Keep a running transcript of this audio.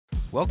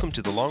Welcome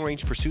to the Long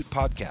Range Pursuit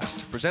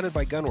Podcast, presented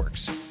by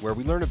Gunwerks, where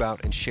we learn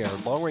about and share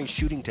long-range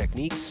shooting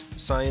techniques,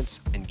 science,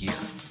 and gear.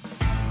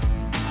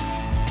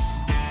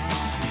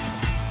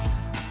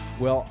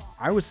 Well,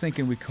 I was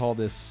thinking we call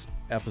this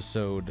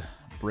episode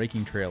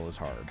Breaking Trail is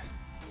Hard,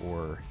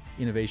 or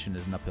Innovation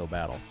is an Uphill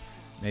Battle.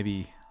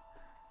 Maybe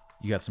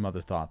you got some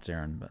other thoughts,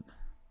 Aaron, but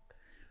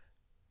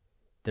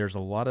there's a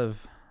lot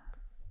of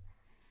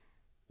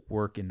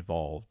work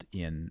involved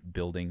in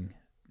building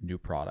new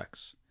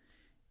products.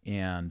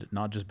 And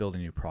not just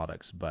building new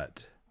products,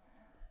 but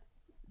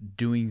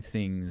doing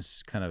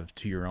things kind of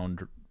to your own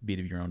beat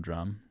of your own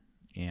drum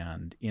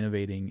and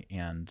innovating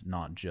and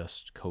not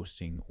just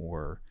coasting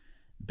or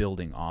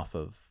building off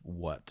of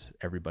what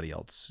everybody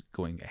else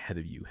going ahead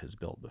of you has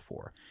built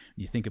before.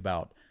 You think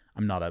about,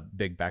 I'm not a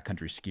big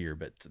backcountry skier,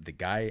 but the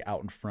guy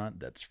out in front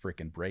that's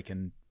freaking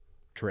breaking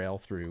trail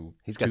through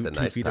He's got the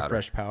nice feet powder. Of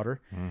fresh powder.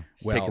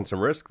 He's taking some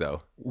risk,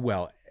 though.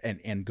 Well,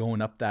 and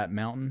going up that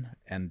mountain,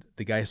 and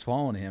the guys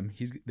following him,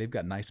 they've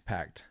got nice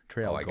packed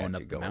trail going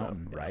up the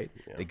mountain, right?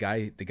 Yeah.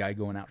 The guy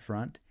going out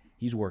front,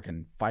 he's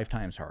working 5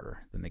 times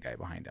harder than the guy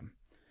behind him,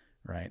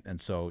 right? And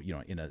so, you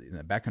know, in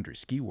a backcountry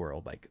ski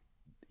world, like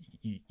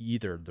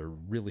either the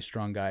really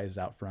strong guys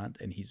out front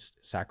and he's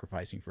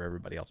sacrificing for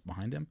everybody else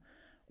behind him,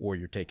 or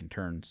you're taking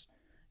turns,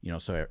 you know,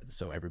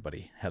 so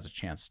everybody has a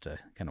chance to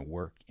kind of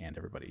work and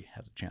everybody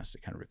has a chance to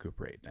kind of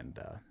recuperate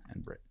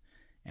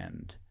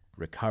and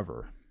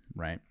recover.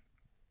 Right,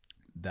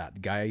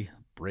 that guy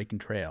breaking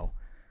trail,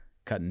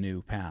 cutting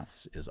new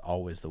paths is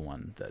always the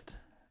one that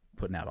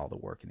putting out all the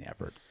work and the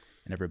effort,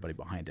 and everybody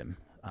behind him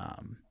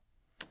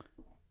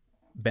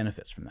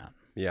benefits from that.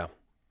 Yeah,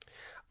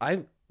 I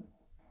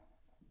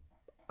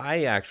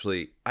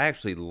actually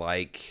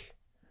like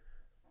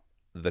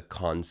the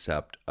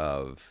concept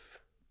of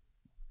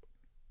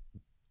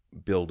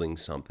building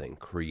something,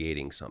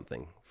 creating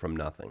something from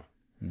nothing,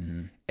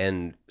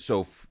 and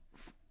so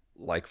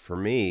like for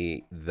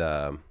me,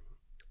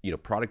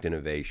 product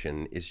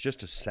innovation is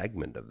just a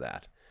segment of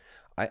that.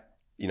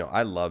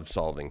 I love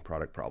solving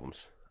product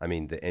problems. I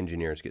mean, the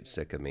engineers get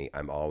sick of me.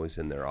 I'm always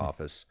in their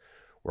office.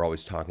 We're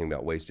always talking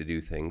about ways to do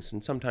things.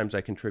 And sometimes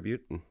I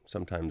contribute and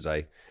sometimes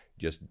I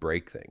just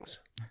break things.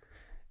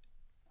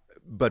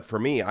 But for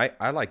me,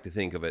 I like to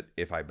think of it,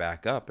 if I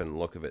back up and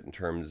look at it in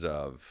terms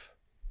of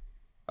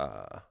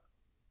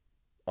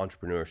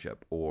entrepreneurship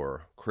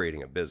or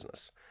creating a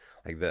business.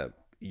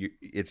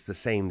 It's the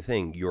same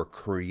thing. You're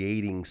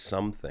creating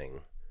something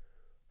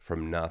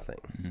from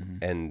nothing.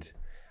 And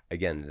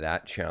again,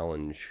 that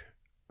challenge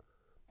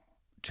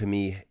to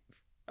me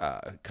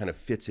kind of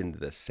fits into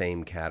the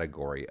same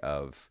category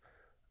of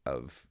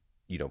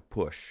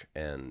push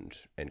and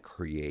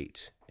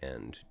create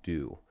and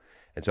do.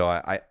 And so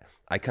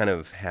I kind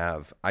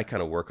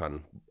of work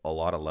on a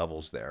lot of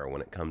levels there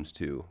when it comes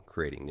to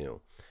creating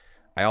new.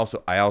 I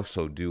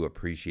also do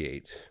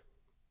appreciate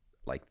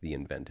like the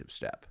inventive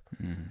step.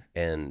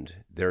 And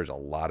there's a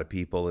lot of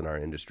people in our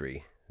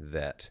industry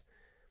that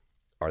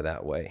are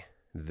that way,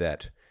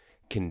 that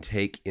can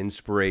take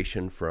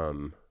inspiration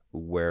from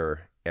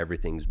where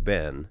everything's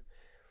been,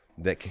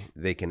 that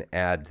they can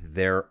add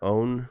their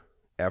own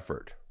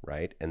effort,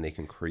 right? And they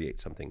can create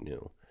something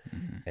new.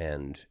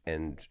 And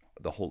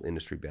the whole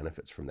industry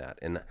benefits from that.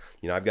 And,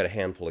 I've got a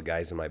handful of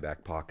guys in my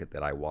back pocket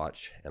that I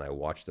watch, and I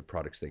watch the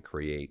products they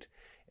create,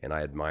 and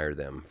I admire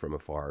them from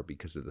afar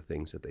because of the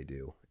things that they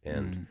do.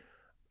 And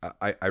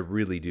I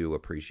really do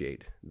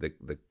appreciate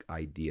the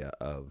idea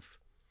of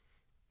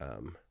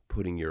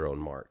putting your own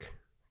mark,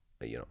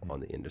 on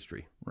the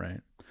industry.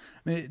 Right.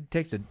 I mean, it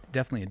takes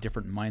definitely a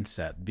different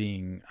mindset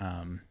being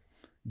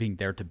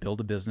there to build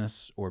a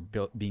business or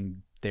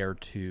being there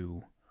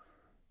to,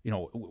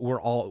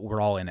 we're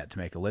all in it to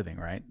make a living,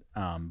 right?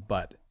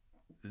 But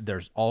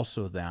there's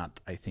also that,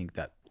 I think,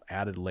 that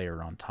added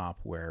layer on top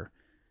where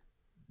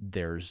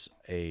there's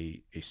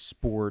a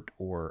sport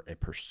or a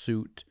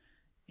pursuit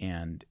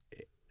and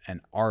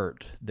an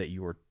art that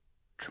you are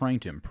trying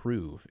to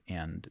improve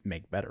and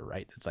make better,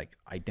 right? It's like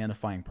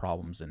identifying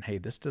problems and, hey,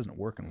 this doesn't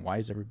work, and why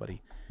is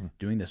everybody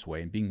doing this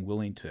way? And being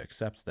willing to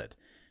accept that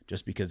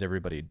just because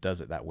everybody does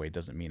it that way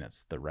doesn't mean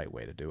it's the right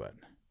way to do it,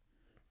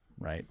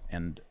 right?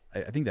 And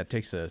I think that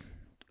takes a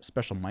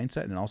special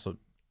mindset, and also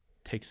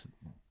takes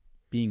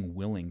being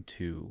willing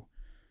to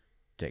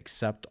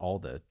accept all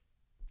the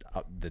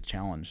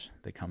challenge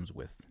that comes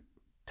with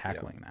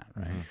tackling that,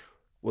 right?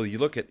 Well, you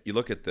look at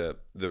the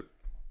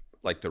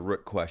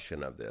root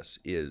question of this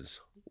is,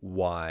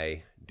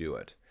 why do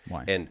it?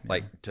 Why? And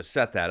to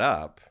set that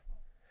up,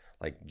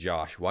 like,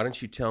 Josh, why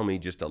don't you tell me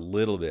just a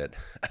little bit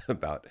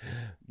about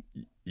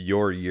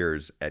your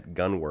years at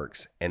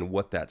Gunwerks and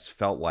what that's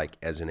felt like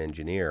as an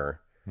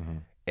engineer,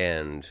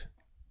 and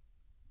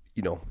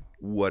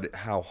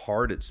how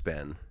hard it's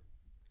been.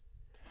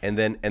 And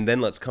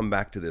then let's come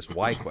back to this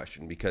why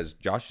question, because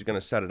Josh is going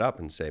to set it up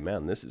and say,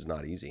 man, this is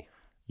not easy.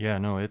 Yeah,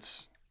 no,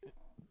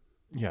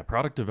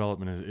 product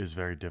development is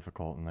very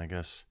difficult. And I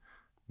guess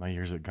my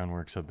years at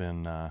Gunwerks have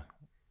been, I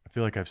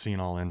feel like I've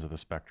seen all ends of the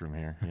spectrum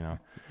here,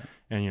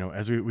 And,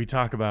 as we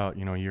talk about,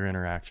 your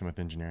interaction with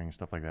engineering and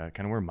stuff like that,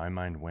 kind of where my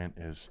mind went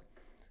is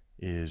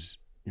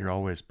you're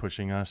always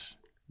pushing us,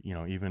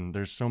 even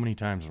there's so many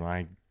times when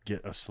I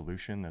get a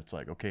solution that's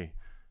like, okay,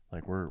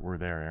 like we're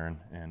there, Aaron.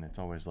 And it's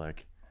always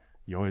like,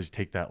 you always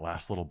take that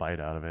last little bite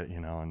out of it,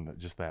 and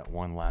just that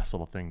one last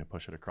little thing to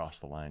push it across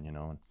the line,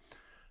 and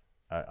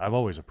I've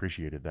always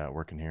appreciated that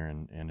working here.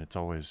 And there's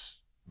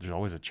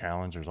always a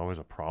challenge. There's always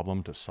a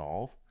problem to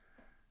solve.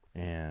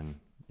 And,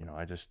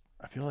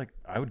 I feel like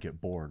I would get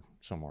bored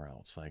somewhere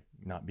else, like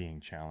not being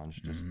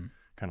challenged, just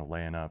kind of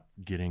laying up,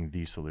 getting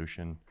the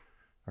solution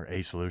or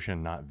a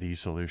solution, not the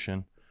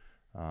solution.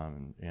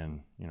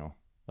 And,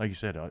 like you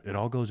said, it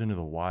all goes into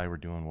the why we're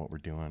doing what we're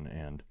doing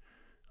and,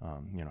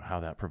 how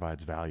that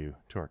provides value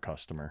to our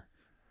customer.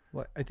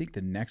 Well, I think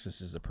the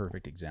Nexus is a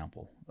perfect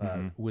example.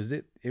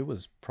 It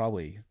was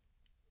probably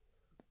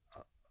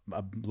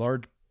a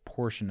large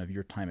portion of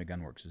your time at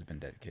Gunwerks has been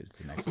dedicated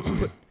to the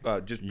Nexus.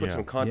 Just put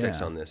some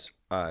context on this.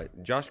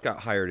 Josh got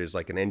hired as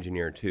like an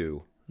engineer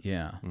too.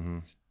 Yeah.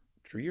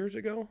 3 years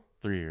ago?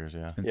 3 years,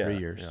 yeah. It's been 3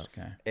 years. Yeah.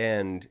 Okay.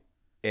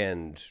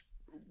 And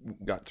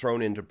got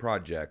thrown into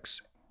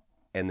projects,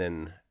 and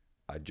then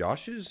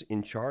Josh is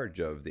in charge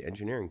of the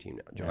engineering team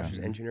now. Josh is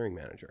engineering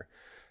manager.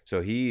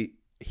 So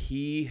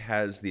he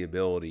has the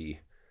ability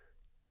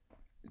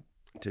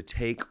to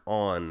take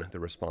on the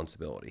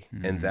responsibility.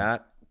 And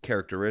that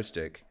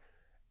characteristic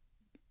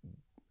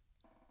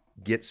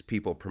gets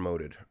people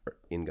promoted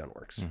in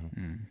Gunwerks.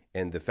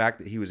 And the fact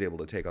that he was able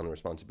to take on the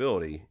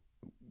responsibility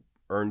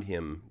earned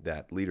him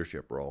that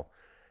leadership role,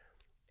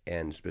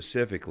 and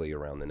specifically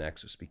around the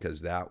Nexus,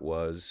 because that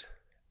was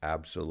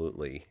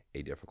absolutely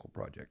a difficult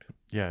project.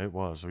 Yeah, it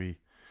was. I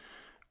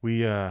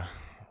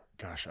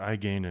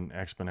gained an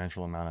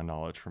exponential amount of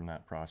knowledge from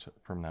that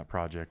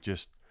project.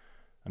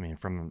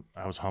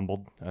 I was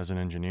humbled as an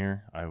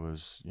engineer. I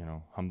was,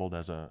 humbled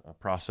as a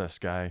process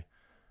guy,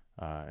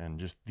 and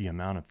just the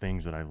amount of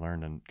things that I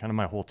learned. And kind of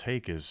my whole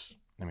take is,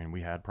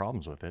 we had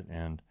problems with it,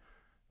 and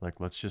like,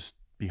 let's just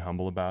be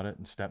humble about it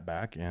and step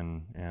back.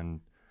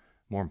 And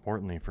more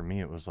importantly for me,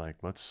 it was like,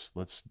 let's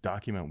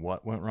document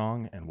what went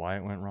wrong and why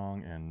it went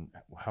wrong and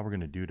how we're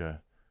going to do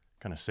to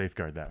kind of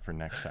safeguard that for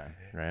next time.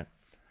 Right.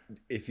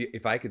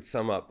 If I could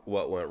sum up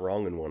what went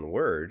wrong in one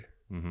word,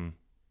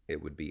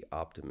 it would be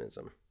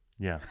optimism.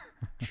 Yeah,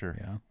 sure.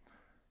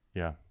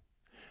 Yeah.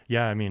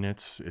 Yeah.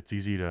 It's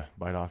easy to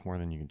bite off more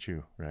than you can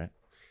chew. Right.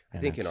 I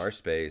think in our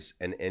space,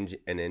 an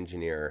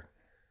engineer,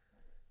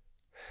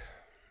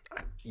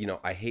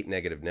 I hate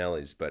negative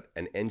Nellies, but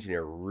an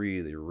engineer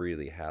really,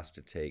 really has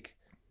to take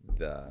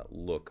the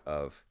look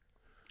of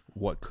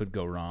what could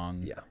go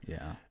wrong.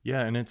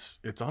 Yeah. And it's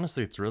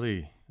honestly, it's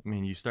really,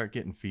 you start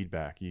getting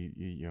feedback.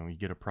 You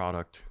get a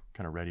product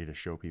kind of ready to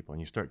show people,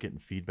 and you start getting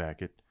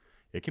feedback.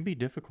 It can be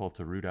difficult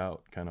to root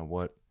out kind of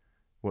what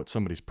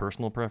somebody's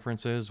personal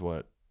preference is,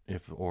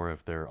 if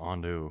they're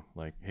onto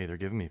like, hey, they're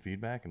giving me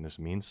feedback and this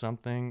means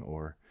something,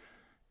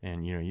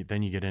 and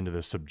then you get into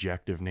the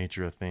subjective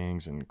nature of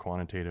things and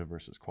quantitative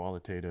versus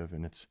qualitative,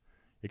 and it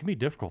can be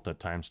difficult at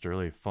times to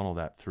really funnel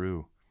that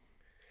through.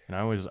 And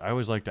I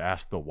always like to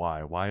ask the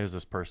why. Why is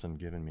this person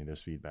giving me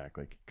this feedback?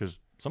 Like, because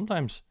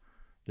sometimes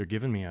they're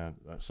giving me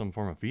some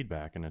form of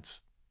feedback, and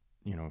it's,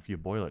 if you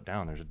boil it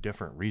down, there's a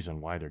different reason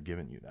why they're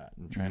giving you that,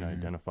 and trying to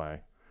identify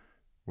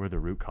where the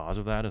root cause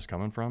of that is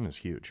coming from is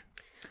huge.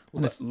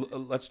 Well,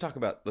 let's talk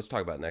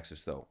about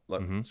Nexus though.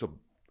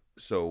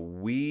 So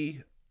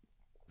we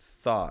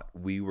thought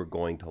we were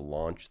going to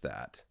launch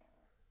that.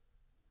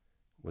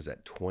 Was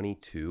that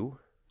 22?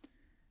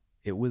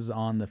 It was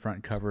on the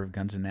front cover of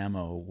Guns and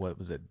Ammo. What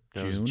was it?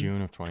 That was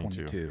June of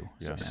 22.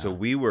 Yes. So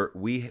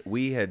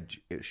we had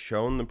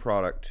shown the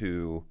product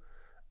to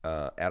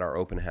at our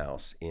open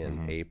house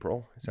in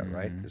April. Is that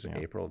right? It was in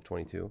April of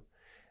 22.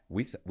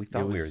 We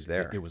thought we were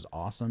there. It was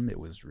awesome. It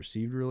was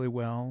received really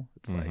well.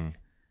 It's like,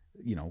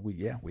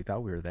 we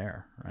thought we were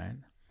there, right?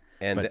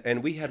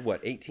 And we had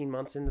 18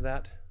 months into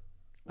that?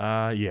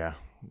 Yeah.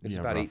 It's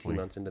about roughly, 18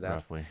 months into that.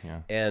 Roughly,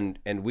 yeah. And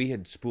we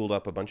had spooled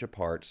up a bunch of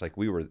parts. Like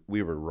we were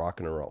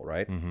rocking and roll,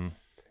 right?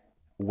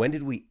 When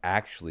did we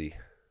actually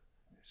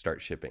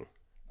start shipping?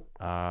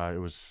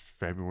 It was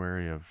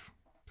February of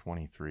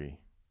 23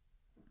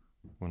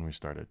 when we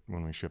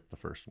shipped the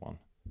first one.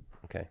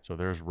 Okay. So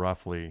there's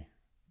roughly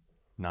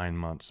 9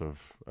 months of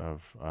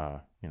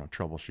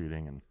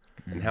troubleshooting and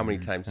how many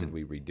times did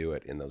we redo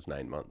it in those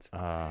 9 months?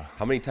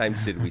 How many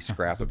times did we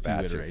scrap a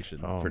batch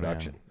of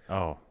production? Man.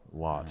 Oh,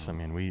 lots.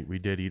 We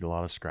did eat a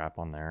lot of scrap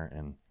on there,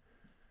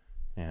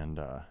 and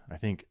I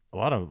think a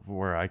lot of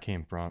where I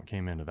came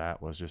into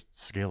that was just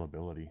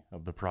scalability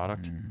of the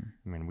product.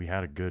 We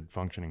had a good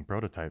functioning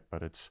prototype,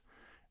 but it's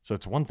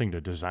one thing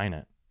to design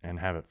it and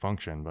have it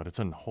function, but it's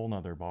a whole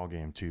nother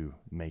ballgame to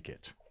make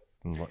it.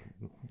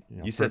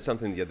 You said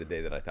something the other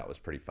day that I thought was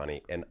pretty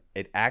funny, and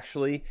it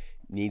actually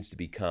needs to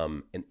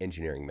become an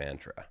engineering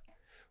mantra,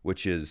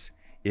 which is,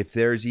 if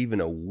there's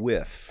even a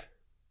whiff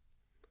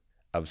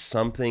of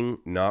something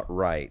not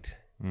right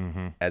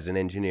as an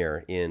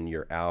engineer in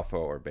your alpha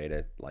or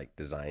beta, like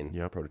design,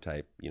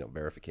 prototype,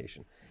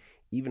 verification,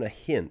 even a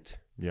hint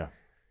Yeah.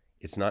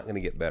 It's not going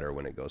to get better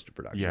when it goes to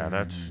production. Yeah,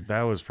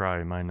 that was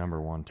probably my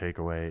number one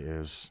takeaway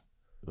is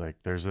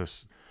like there's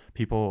this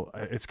people,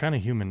 it's kind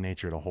of human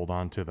nature to hold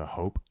on to the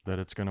hope that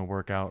it's going to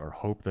work out or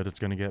hope that it's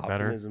going to get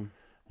Optimism. better.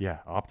 Yeah,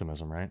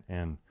 optimism, right?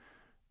 And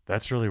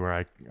that's really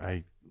where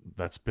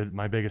that's been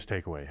my biggest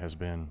takeaway has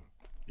been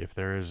if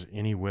there is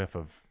any whiff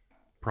of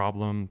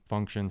problem,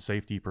 function,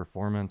 safety,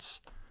 performance,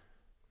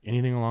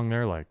 anything along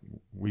there, like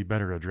we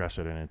better address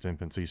it in its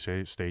infancy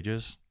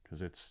stages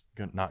because it's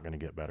not going to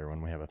get better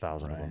when we have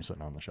 1,000 of them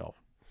sitting on the shelf,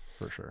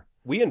 for sure.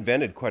 We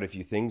invented quite a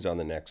few things on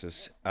the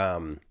Nexus.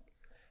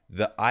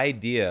 The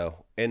idea,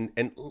 and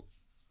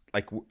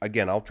like,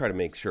 again, I'll try to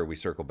make sure we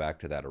circle back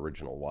to that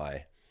original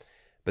why.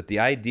 But the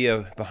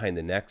idea behind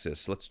the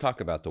Nexus, let's talk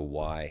about the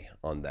why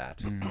on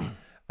that.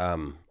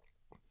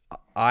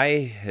 I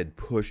had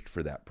pushed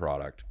for that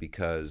product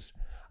because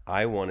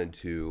I wanted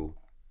to,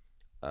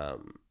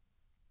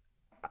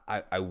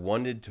 I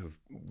wanted to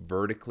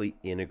vertically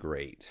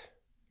integrate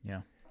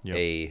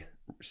a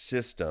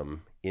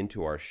system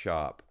into our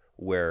shop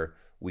where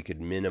we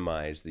could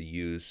minimize the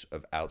use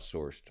of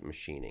outsourced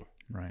machining.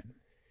 Right.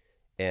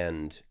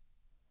 And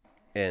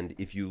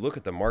if you look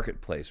at the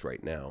marketplace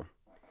right now,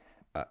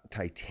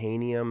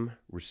 titanium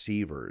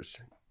receivers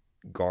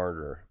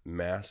garner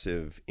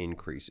massive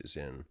increases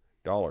in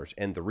dollars.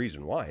 And the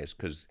reason why is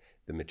because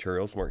the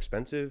material's more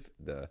expensive,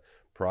 the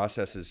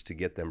processes to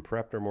get them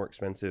prepped are more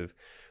expensive.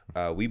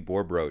 We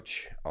bore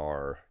broach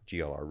our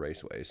GLR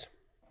raceways.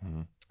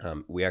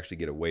 We actually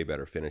get a way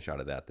better finish out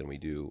of that than we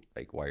do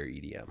like wire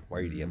EDM.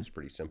 Wire EDM is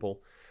pretty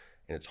simple,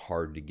 and it's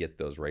hard to get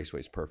those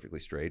raceways perfectly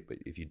straight. But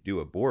if you do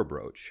a bore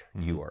broach,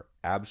 you are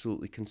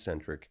absolutely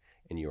concentric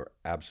and you are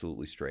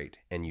absolutely straight,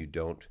 and you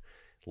don't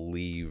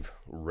leave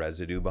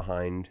residue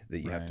behind that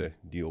you have to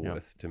deal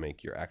with to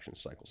make your action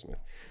cycle smooth.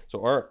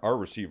 So our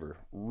receiver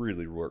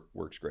really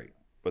works great,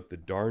 but the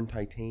darn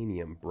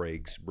titanium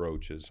breaks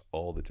broaches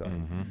all the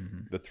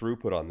time. The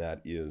throughput on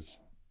that is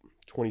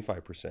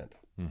 25%.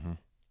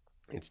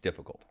 It's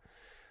difficult.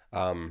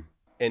 And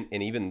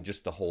even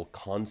just the whole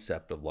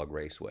concept of lug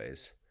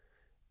raceways,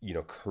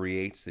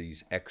 creates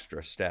these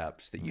extra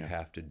steps that you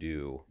have to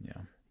do,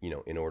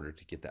 in order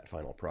to get that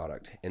final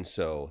product. And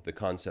so the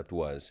concept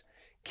was,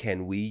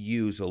 can we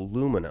use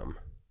aluminum,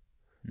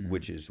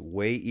 which is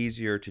way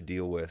easier to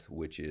deal with,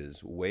 which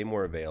is way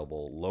more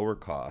available, lower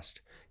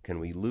cost? Can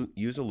we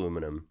use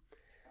aluminum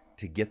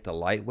to get the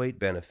lightweight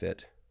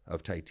benefit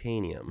of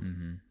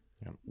titanium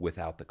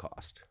without the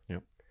cost?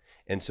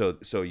 And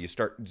so you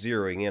start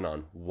zeroing in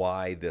on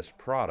why this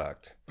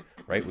product,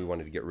 right? We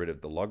wanted to get rid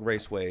of the lug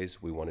raceways.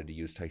 We wanted to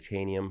use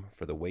titanium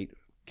for the weight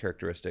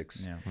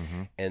characteristics.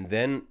 And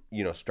then,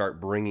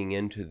 start bringing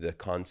into the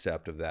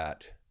concept of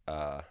that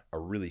a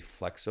really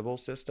flexible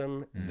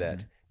system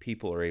that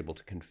people are able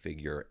to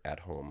configure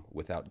at home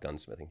without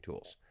gunsmithing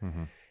tools.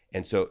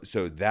 And so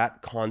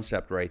that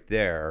concept right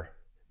there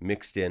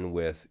mixed in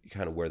with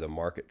kind of where the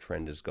market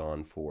trend has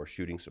gone for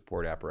shooting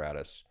support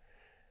apparatus.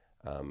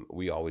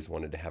 We always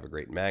wanted to have a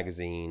great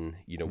magazine.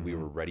 We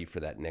were ready for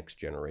that next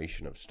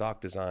generation of stock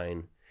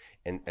design.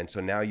 And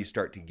so now you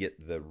start to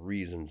get the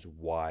reasons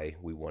why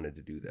we wanted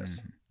to do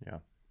this.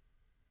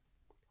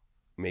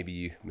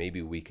 Maybe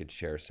we could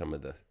share some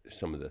of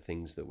the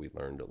things that we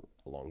learned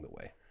along the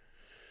way.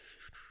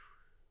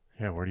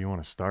 Yeah, where do you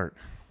want to start?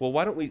 Well,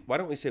 why don't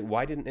we say,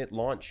 why didn't it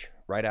launch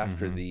right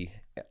after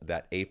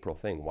that April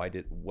thing?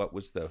 What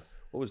was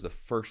the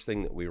first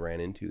thing that we ran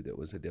into that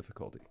was a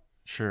difficulty?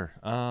 Sure.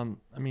 I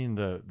mean,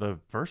 the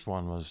first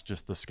one was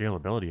just the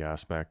scalability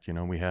aspect.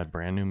 We had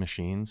brand new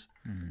machines.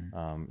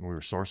 We were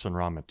sourcing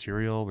raw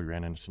material. We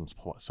ran into some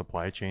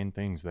supply chain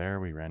things there.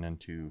 We ran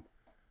into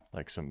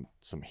like some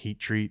heat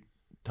treat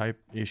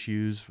type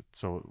issues,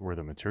 so where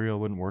the material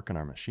wouldn't work in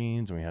our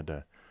machines, and we had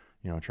to,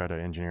 try to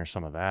engineer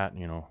some of that.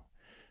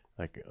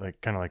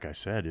 Like I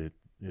said,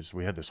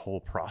 we had this whole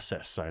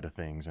process side of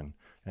things, and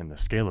the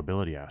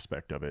scalability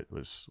aspect of it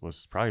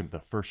was probably the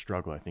first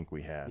struggle I think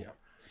we had.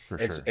 For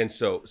sure. And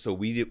so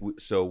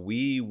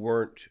we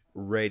weren't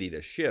ready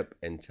to ship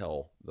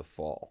until the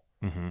fall.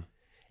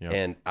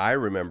 And I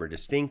remember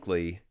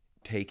distinctly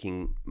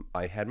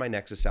I had my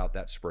Nexus out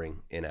that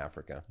spring in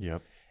Africa.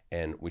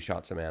 And we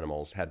shot some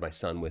animals, had my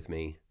son with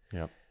me.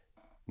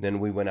 Then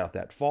we went out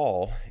that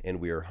fall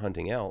and we were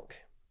hunting elk,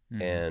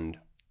 and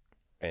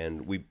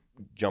we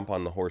jump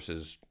on the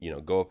horses,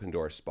 go up into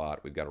our spot.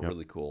 We've got a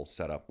really cool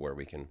setup where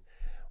we can,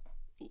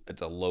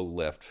 it's a low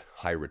lift,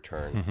 high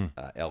return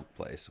elk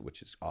place,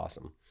 which is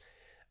awesome.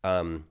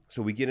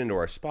 So we get into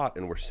our spot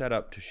and we're set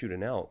up to shoot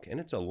an elk, and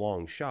it's a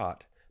long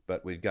shot,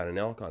 but we've got an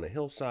elk on a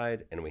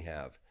hillside, and we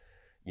have,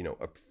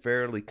 a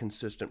fairly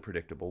consistent,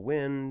 predictable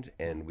wind,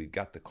 and we've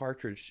got the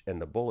cartridge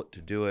and the bullet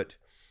to do it.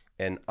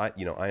 And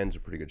Ian's a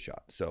pretty good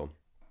shot. So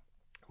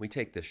we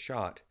take this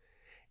shot,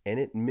 and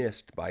it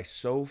missed by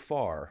so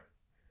far.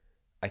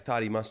 I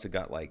thought he must have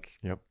got like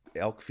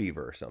elk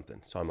fever or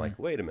something. So I'm like,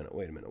 wait a minute,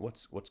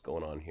 what's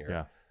going on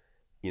here?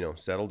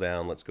 Settle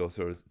down. Let's go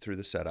through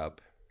the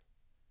setup,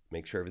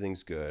 make sure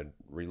everything's good,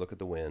 relook at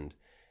the wind,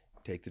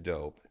 take the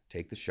dope,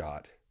 take the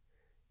shot,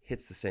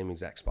 hits the same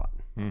exact spot,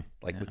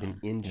 like within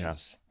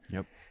inches.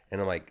 Yep.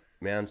 And I'm like,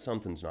 man,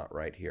 something's not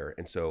right here.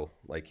 And so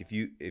like, if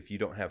you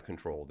don't have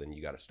control, then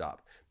you got to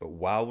stop. But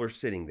while we're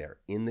sitting there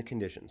in the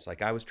conditions,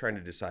 like I was trying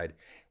to decide,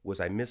 was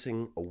I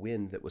missing a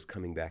wind that was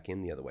coming back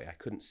in the other way? I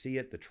couldn't see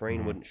it. The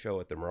train wouldn't show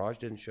it. The mirage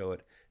didn't show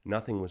it.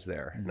 Nothing was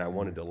there. And I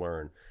wanted to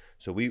learn.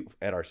 So we,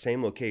 at our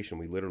same location,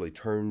 we literally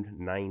turned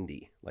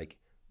 90, like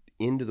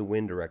into the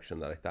wind direction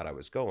that I thought I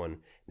was going.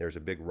 There's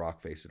a big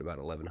rock face at about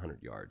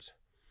 1,100 yards.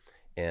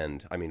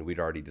 And I mean, we'd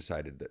already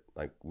decided that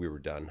like we were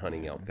done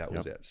hunting elk. That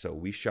was it. So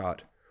we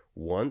shot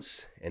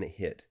once and it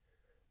hit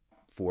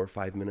 4 or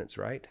 5 minutes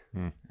right.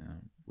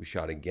 We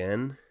shot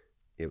again.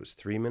 It was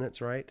 3 minutes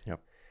right.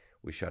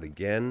 We shot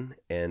again.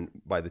 And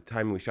by the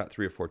time we shot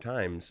 3 or 4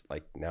 times,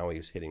 like now he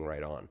was hitting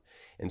right on.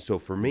 And so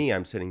for me,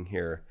 I'm sitting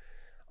here,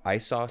 I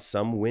saw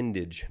some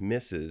windage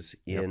misses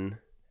in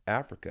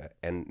Africa.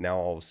 And now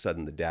all of a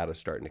sudden the data's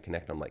starting to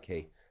connect. I'm like,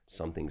 hey,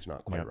 something's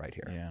not quite right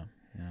here. Yeah.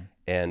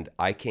 And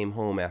I came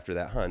home after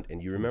that hunt,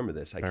 and you remember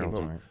this. I came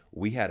home.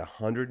 We had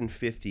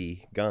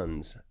 150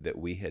 guns that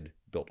we had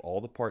built all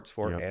the parts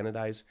for,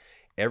 anodized.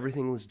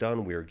 Everything was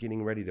done. We were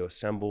getting ready to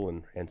assemble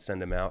and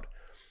send them out.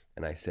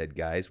 And I said,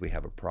 guys, we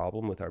have a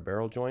problem with our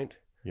barrel joint.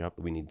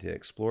 We need to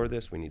explore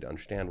this. We need to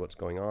understand what's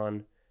going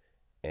on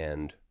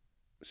and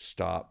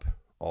stop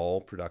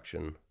all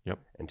production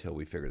until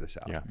we figure this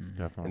out.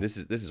 Definitely. And this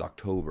is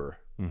October.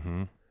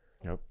 You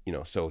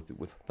know, so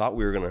we thought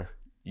we were going to,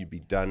 you'd be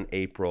done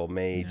April,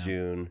 May,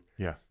 June.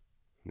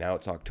 Now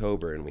it's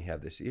October and we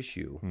have this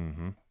issue.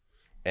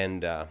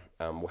 And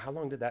how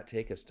long did that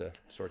take us to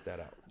sort that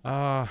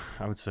out?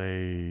 I would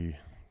say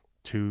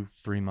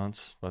 2-3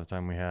 months by the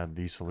time we had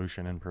the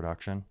solution in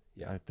production.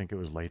 I think it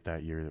was late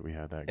that year that we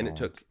had that. And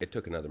going. it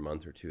took another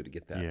month or two to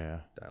get that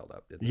dialed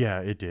up, didn't it?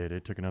 Yeah, it did.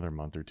 It took another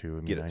month or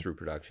two. Get it through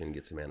production,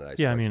 get some anodized.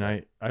 Yeah, I mean,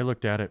 I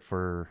looked at it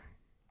for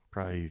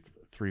probably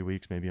 3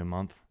 weeks, maybe a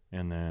month,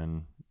 and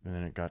then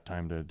it got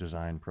time to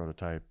design,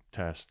 prototype,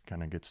 test,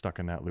 kind of get stuck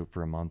in that loop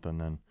for a month,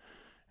 and then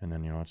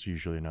you know, it's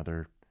usually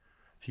another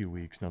few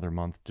weeks, another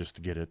month just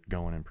to get it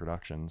going in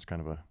production. It's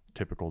kind of a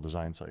typical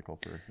design cycle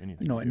for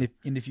anything. You know,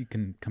 and if you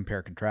can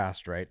compare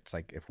contrast, right? It's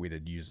like if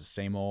we'd used the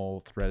same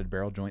old threaded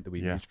barrel joint that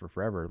we've used for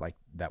forever, like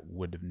that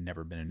would have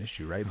never been an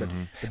issue, right? But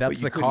that's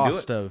the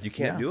cost of. You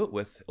can't do it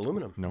with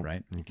aluminum. No,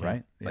 right? You can't.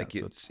 Right? Like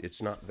so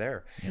it's not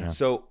there.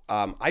 So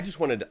I just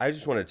wanted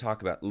to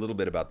talk about a little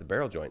bit about the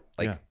barrel joint,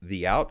 like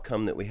the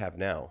outcome that we have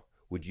now.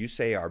 Would you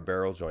say our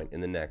barrel joint in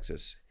the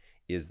Nexus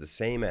is the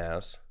same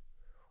as,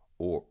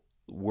 or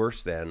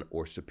worse than,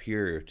 or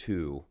superior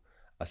to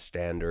a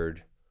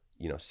standard,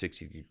 you know,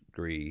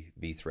 60-degree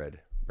V-thread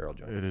barrel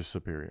joint? It is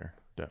superior,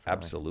 definitely.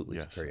 Absolutely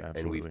superior.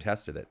 Absolutely. And we've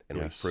tested it and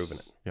we've proven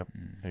it. Yep,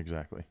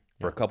 exactly.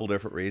 For a couple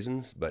different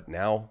reasons, but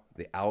now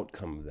the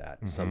outcome of that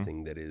is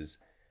something that is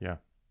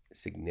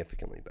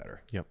significantly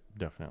better. Yep,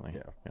 definitely.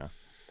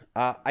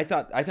 Yeah. I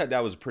thought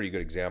that was a pretty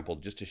good example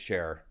just to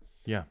share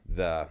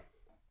the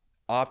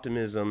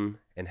optimism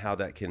and how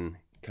that can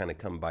kind of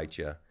come bite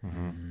you.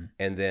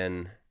 And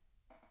then,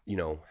 you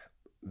know,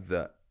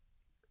 the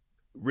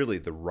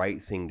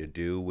right thing to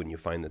do when you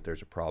find that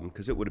there's a problem,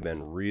 because it would have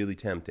been really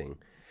tempting,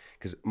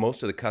 because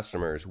most of the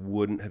customers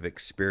wouldn't have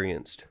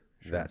experienced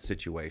that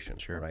situation,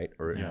 right?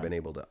 Or have been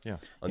able to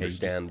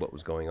understand what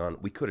was going on.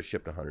 We could have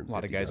shipped 100. A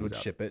lot of guys would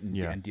ship it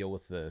and deal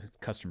with the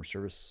customer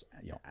service,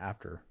 you know,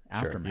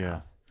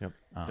 aftermath.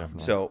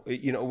 Definitely. So,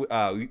 you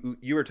know,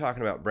 you were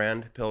talking about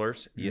brand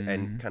pillars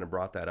and kind of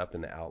brought that up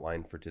in the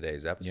outline for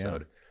today's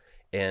episode.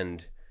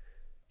 And,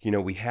 you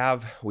know, we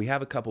have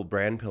a couple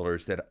brand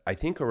pillars that I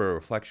think are a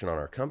reflection on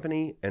our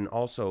company. And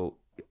also,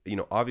 you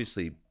know,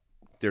 obviously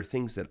they're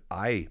things that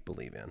I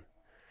believe in.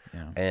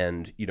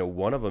 And, you know,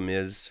 one of them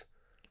is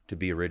to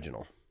be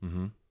original.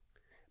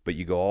 But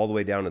you go all the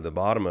way down to the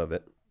bottom of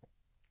it,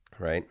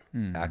 right?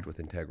 Act with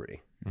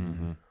integrity.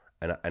 And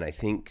I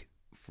think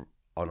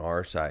on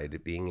our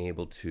side, being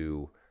able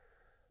to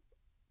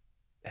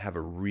have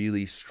a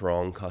really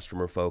strong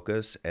customer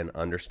focus and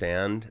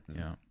understand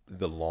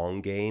the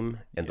long game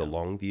and the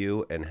long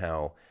view, and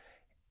how,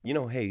 you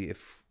know, hey,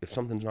 if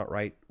something's not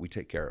right, we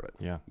take care of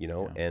it. You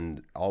know,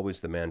 and always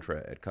the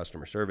mantra at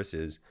customer service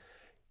is,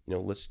 you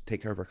know, let's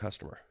take care of our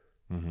customer.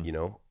 You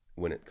know,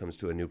 when it comes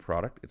to a new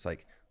product, it's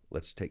like,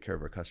 let's take care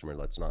of our customer.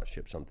 Let's not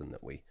ship something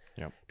that we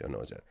don't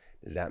know is it.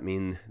 Does that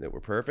mean that we're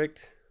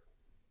perfect?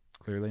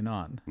 Clearly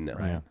not. No,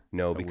 right?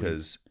 No,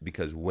 because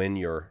when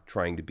you're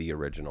trying to be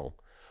original,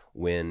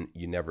 when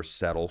you never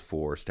settle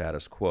for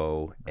status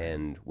quo,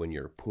 and when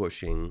you're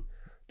pushing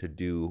to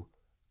do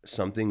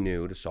something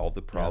new to solve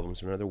the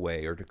problems another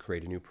way, or to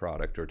create a new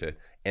product, or to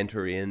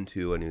enter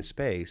into a new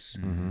space,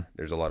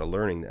 there's a lot of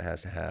learning that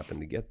has to happen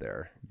to get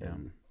there.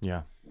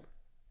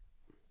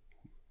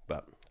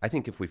 But I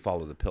think if we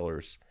follow the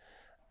pillars,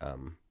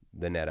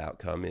 the net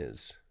outcome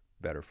is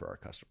better for our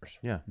customers.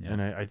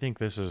 And I think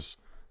those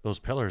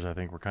pillars, I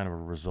think, were kind of a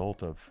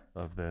result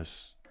of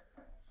this,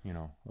 you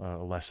know,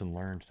 a lesson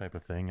learned type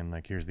of thing. And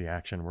like, here's the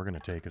action we're going to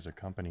take as a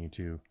company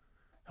to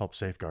help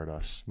safeguard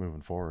us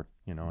moving forward,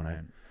 you know. And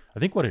Right. I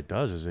think what it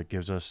does is it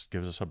gives us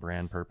a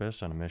brand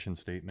purpose and a mission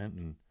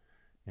statement,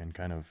 and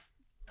kind of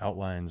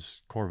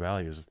outlines core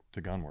values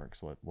to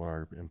Gunwerks, what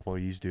our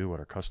employees do, what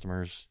our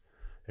customers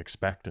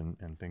expect,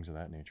 and things of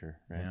that nature,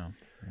 right? Yeah.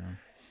 Yeah.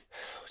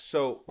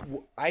 So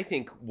I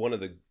think one of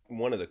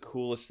the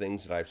coolest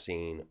things that I've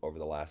seen over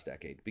the last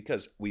decade,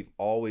 because we've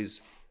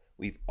always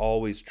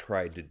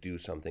tried to do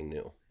something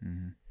new.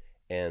 Mm-hmm.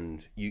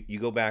 And you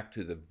go back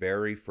to the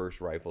very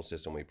first rifle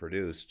system we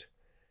produced,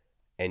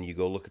 and you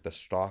go look at the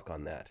stock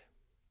on that.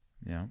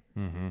 Yeah.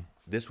 Mm-hmm.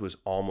 This was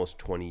almost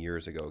 20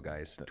 years ago,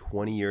 guys.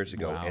 20 years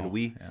ago. Wow. And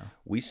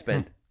we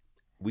spent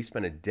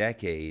a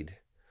decade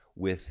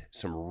with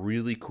some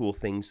really cool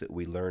things that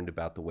we learned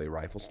about the way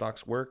rifle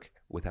stocks work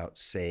without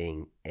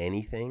saying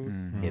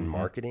anything in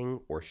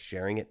marketing or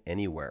sharing it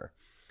anywhere.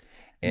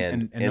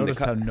 And notice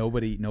how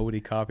nobody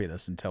copied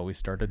us until we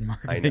started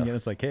marketing. And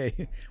it's like,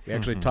 hey, we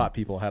actually taught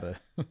people how to.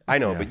 I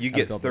know, Yeah. but you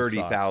get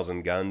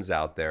 30,000 guns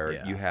out there.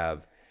 Yeah. You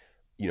have,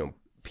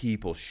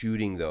 people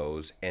shooting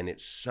those, and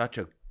it's such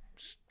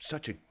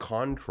a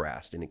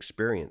contrast in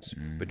experience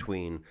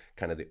between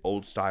kind of the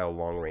old style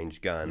long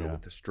range gun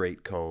with the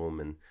straight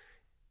comb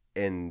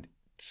and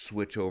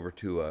switch over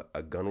to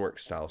a Gunwerks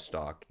style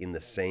stock in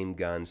the same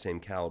gun, same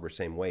caliber,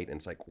 same weight, and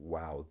it's like,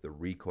 wow, the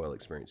recoil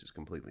experience is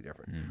completely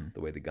different.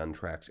 The way the gun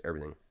tracks,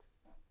 everything.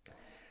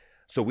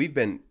 So we've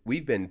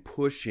been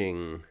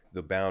pushing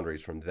the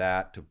boundaries from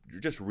that to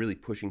just really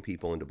pushing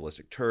people into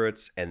ballistic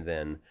turrets, and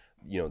then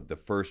the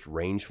first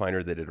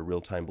rangefinder that did a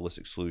real-time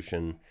ballistic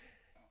solution,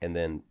 and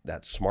then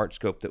that smart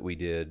scope that we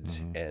did.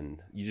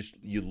 And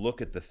you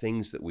look at the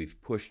things that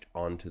we've pushed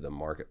onto the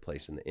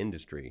marketplace in the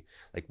industry,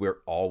 like we're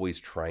always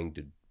trying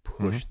to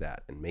push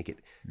that and make it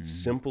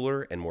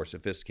simpler and more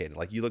sophisticated.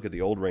 Like you look at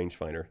the old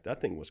rangefinder,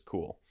 that thing was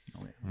cool.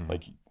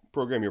 Like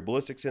program your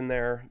ballistics in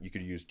there, you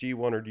could use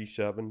G1 or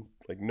G7.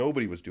 Like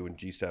nobody was doing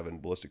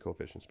G7 ballistic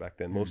coefficients back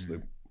then. Most of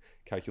the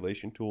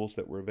calculation tools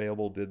that were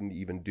available didn't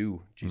even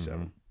do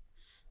G7.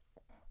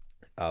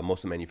 Most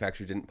of the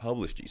manufacturers didn't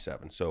publish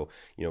G7. So,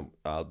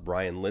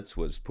 Brian Litz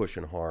was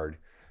pushing hard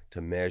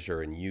to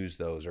measure and use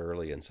those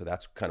early. And so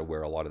that's kind of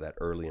where a lot of that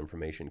early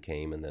information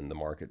came. And then the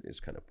market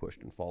is kind of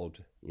pushed and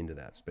followed into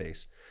that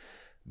space.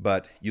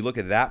 But you look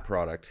at that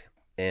product,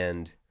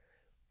 and,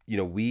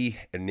 we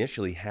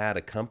initially had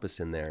a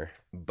compass in there,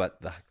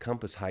 but the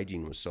compass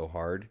hygiene was so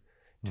hard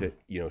to,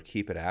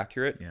 keep it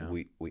accurate. Yeah.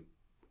 We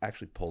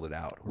actually pulled it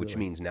out, which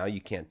means now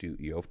you can't do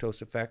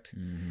Eötvös effect.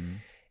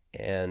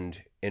 And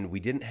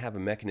we didn't have a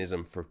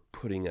mechanism for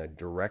putting a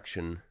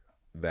direction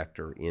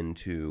vector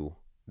into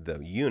the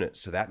unit.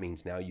 So that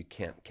means now you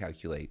can't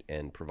calculate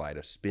and provide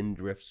a spin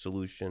drift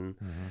solution.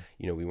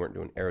 We weren't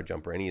doing aero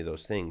jump or any of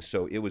those things.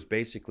 So it was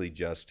basically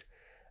just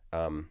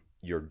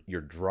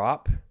your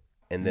drop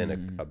and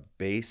then a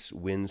base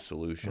wind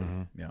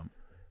solution. Yeah.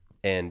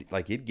 And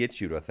like it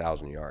gets you to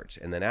 1,000 yards.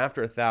 And then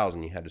after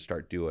 1,000, you had to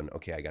start doing,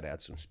 okay, I got to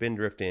add some spin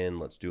drift in.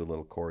 Let's do a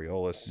little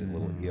Coriolis, a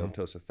little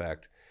Eötvös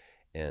effect,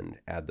 and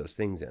add those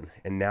things in.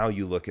 And now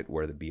you look at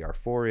where the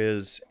BR4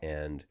 is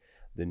and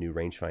the new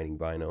range-finding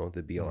bino,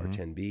 the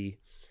BLR-10B.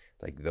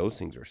 Like those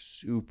things are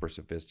super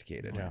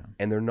sophisticated. Yeah.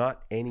 And they're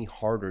not any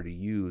harder to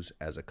use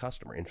as a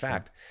customer. In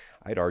fact,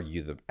 I'd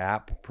argue the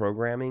app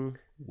programming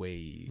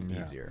Way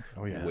easier.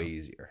 Oh yeah. way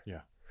easier.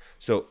 Yeah.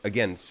 So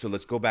again,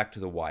 let's go back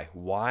to the why.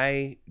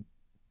 Why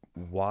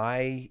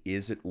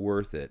is it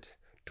worth it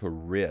to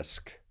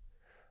risk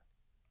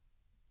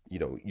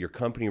your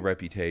company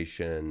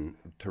reputation,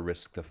 to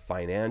risk the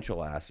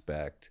financial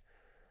aspect,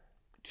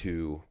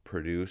 to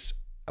produce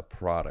a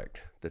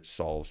product that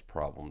solves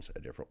problems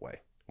a different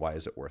way? Why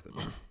is it worth it?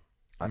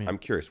 I'm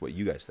curious what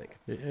you guys think.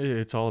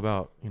 It's all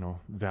about,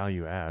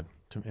 value add,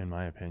 in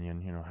my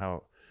opinion.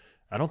 How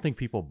I don't think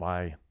people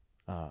buy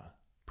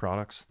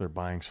products, they're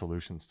buying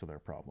solutions to their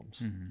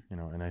problems.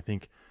 And I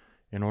think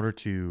in order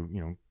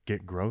to,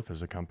 get growth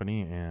as a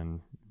company and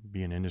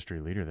be an industry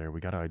leader there,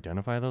 we got to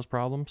identify those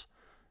problems.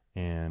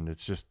 And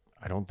it's just,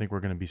 I don't think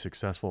we're going to be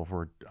successful if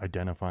we're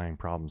identifying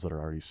problems that are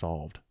already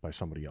solved by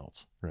somebody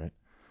else, right?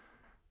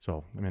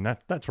 So,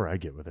 that's where I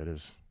get with it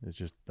is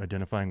just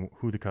identifying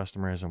who the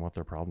customer is and what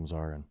their problems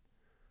are. And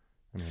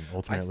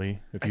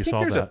ultimately, if you solve that. I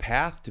think there's a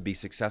path to be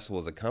successful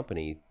as a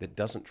company that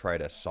doesn't try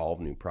to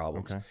solve new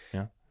problems. Okay,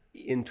 yeah.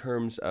 In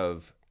terms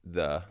of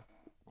the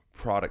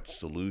product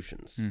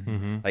solutions.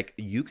 Like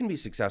you can be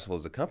successful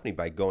as a company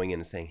by going in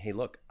and saying, hey,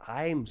 look,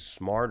 I'm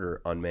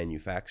smarter on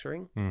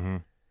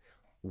manufacturing.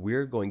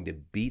 We're going to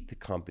beat the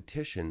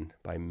competition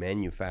by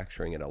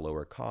manufacturing at a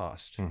lower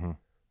cost,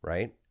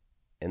 right?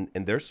 And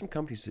there's some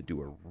companies that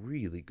do a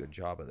really good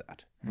job of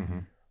that,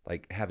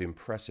 like have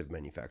impressive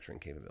manufacturing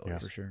capabilities.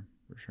 Yeah,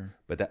 for sure.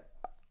 But that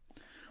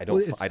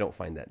I don't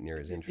find that near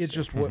as interesting. It's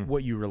just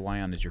what you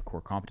rely on is your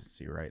core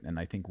competency, right? And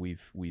I think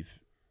we've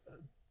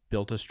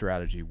built a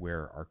strategy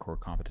where our core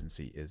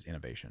competency is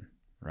innovation,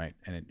 right?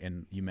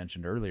 And you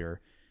mentioned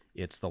earlier,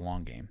 it's the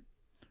long game,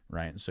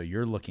 right? So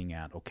you're looking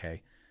at,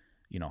 okay,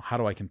 how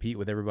do I compete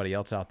with everybody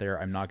else out there?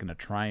 I'm not going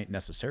to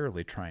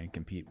necessarily try and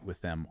compete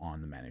with them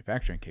on the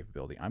manufacturing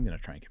capability. I'm going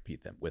to try and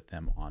compete with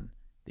them on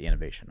the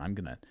innovation. I'm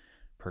going to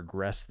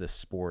progress this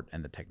sport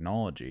and the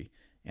technology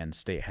and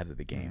stay ahead of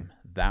the game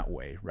that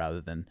way,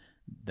 rather than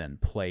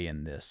play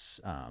in this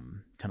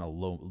kind of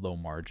low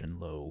margin,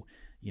 low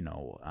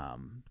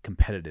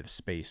competitive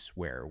space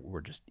where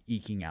we're just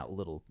eking out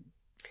little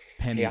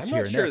pennies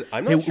here and there.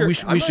 I'm not sure. We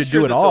should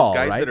do it all. all, Those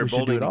guys right? that are We should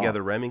building do it all.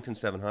 together Remington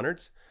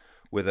 700s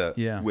with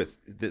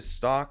this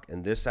stock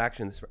and this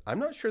action, I'm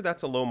not sure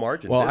that's a low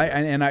margin. Well,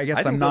 business. I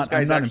guess I'm not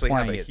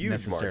implying it huge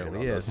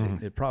necessarily is.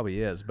 It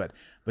probably is, but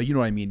you know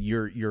what I mean.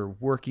 You're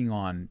working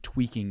on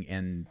tweaking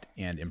and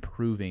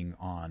improving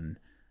on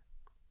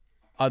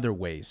other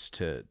ways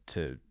to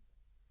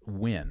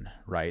win,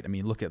 right? I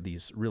mean, look at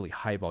these really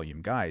high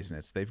volume guys,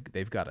 and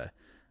they've got to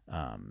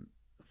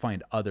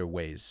find other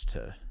ways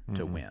to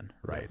win,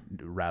 right?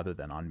 Rather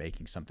than on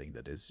making something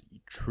that is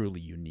truly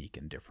unique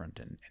and different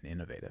and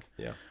innovative.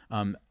 Yeah.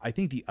 I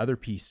think the other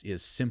piece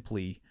is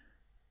simply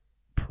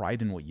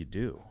pride in what you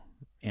do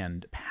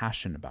and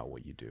passion about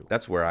what you do.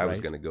 That's where I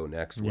was going to go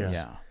next.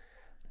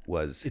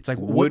 Was it's like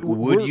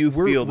would you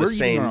feel the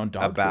same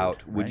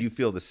about would you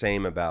feel the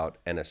same about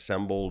an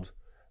assembled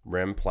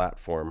REM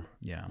platform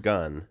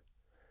gun?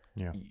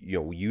 Yeah.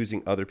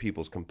 Using other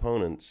people's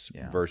components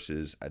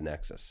versus a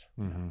Nexus.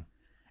 Mm-hmm.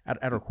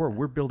 At our core,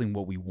 we're building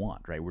what we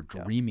want, right? We're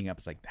dreaming up.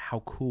 It's like, how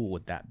cool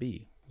would that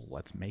be?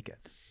 Let's make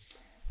it,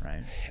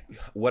 right?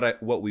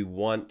 What we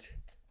want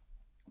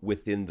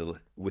within the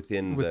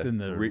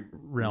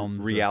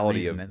realms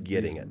reality of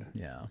getting it.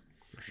 Yeah,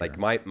 for sure.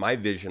 Like my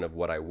vision of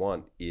what I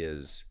want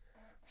is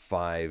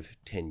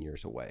 5-10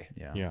 years away.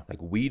 Yeah.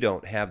 Like we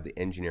don't have the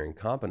engineering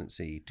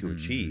competency to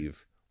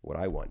achieve what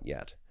I want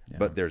yet,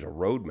 but there's a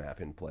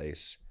roadmap in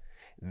place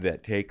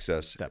that takes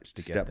us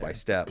step by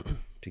step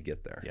to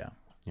get there.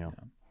 Yeah.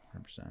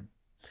 100%.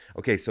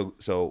 Okay,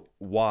 so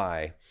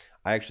why?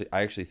 I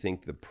actually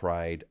think the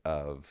pride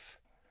of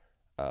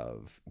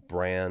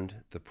brand,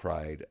 the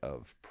pride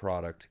of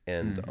product,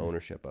 and the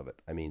ownership of it.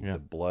 I mean, the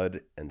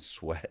blood and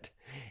sweat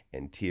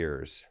and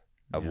tears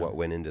of what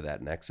went into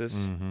that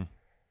Nexus. Mm-hmm.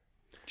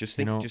 Just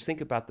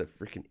think about the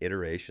freaking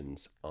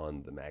iterations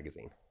on the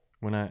magazine.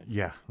 No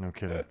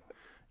kidding.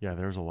 Yeah,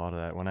 there was a lot of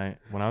that. When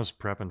I was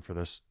prepping for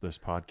this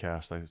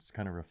podcast, I was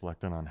kind of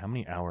reflecting on how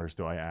many hours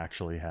do I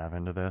actually have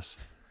into this.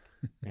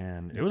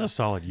 And it was a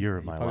solid year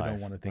of my life. I don't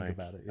want to think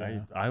about it.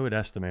 Yeah. I would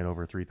estimate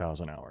over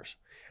 3,000 hours.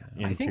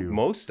 I think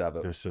most of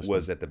it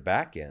was at the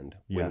back end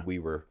when we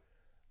were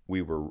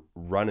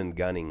running,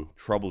 gunning,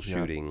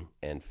 troubleshooting,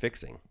 and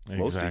fixing.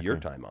 Most of your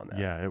time on that.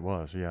 Yeah, it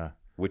was. Yeah,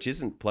 which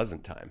isn't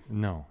pleasant time.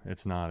 No,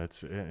 it's not.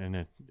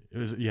 It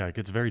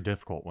gets very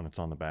difficult when it's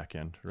on the back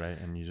end, right?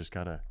 And you just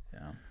gotta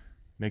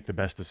make the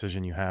best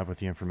decision you have with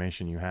the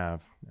information you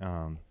have.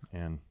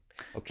 And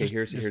okay,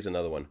 here's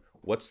another one.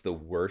 What's the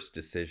worst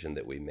decision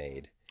that we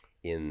made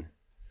in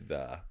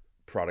the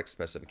product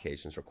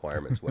specifications,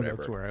 requirements, whatever?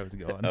 That's where I was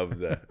going. of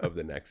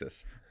the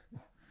Nexus.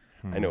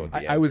 I know what the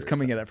answer I was is.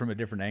 coming at it from a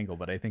different angle,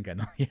 but I think I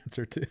know the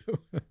answer too.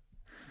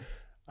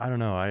 I don't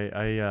know.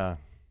 I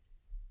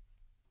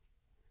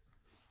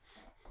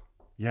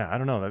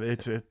don't know.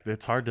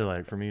 It's hard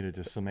to for me to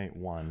just summate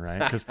one, right?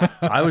 Because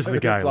I was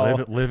the guy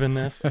living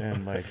this,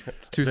 and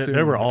it's too soon.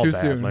 They were all too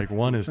bad. soon.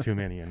 One is too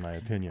many, in my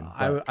opinion.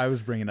 I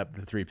was bringing up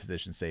the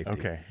 3-position safety.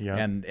 Okay, yeah,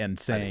 and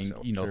saying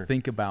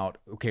think about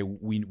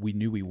we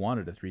knew we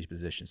wanted a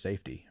 3-position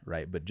safety,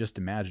 right? But just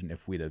imagine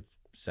if we'd have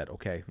said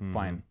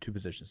fine,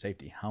 2-position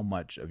safety. How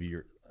much of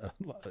your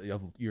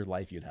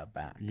life you'd have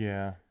back?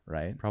 Yeah,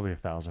 right. Probably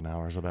 1,000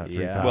 hours of that.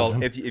 Yeah. 3,000.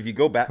 Well, if you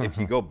go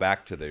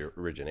back to the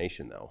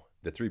origination though.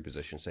 The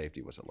 3-position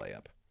safety was a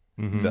layup.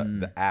 Mm-hmm.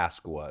 The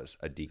ask was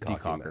a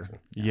decocker.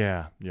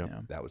 Yeah.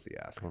 That was the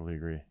ask. Totally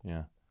agree.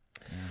 Yeah.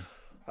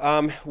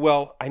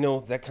 Well, I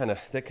know that kind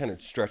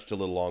of stretched a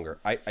little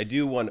longer. I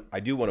do want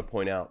to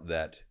point out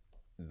that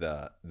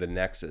the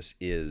Nexus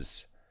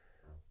is,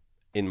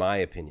 in my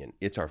opinion,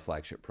 it's our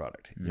flagship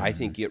product. Mm-hmm. I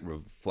think it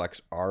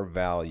reflects our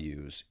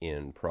values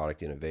in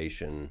product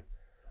innovation,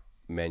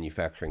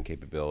 manufacturing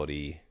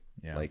capability,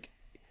 like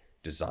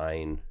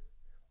design.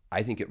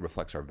 I think it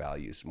reflects our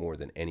values more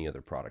than any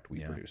other product we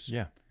produce.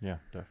 Yeah,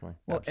 definitely.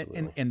 Well,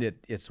 absolutely. and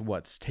it's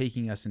what's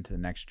taking us into the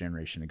next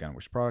generation of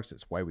Gunwerks products.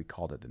 It's why we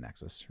called it the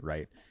Nexus,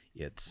 right?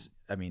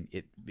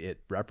 It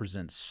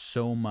represents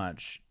so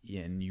much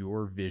in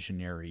your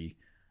visionary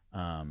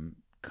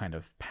kind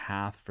of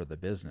path for the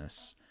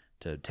business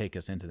to take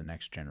us into the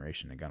next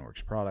generation of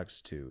Gunwerks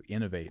products, to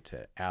innovate,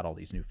 to add all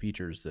these new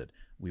features that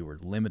we were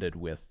limited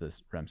with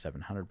this REM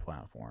 700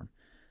 platform.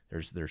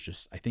 There's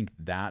just, I think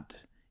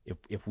that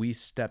if we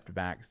stepped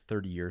back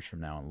 30 years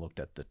from now and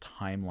looked at the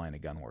timeline of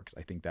Gunwerks,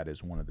 I think that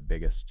is one of the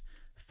biggest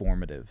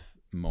formative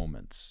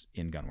moments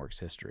in Gunwerks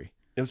history.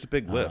 It was a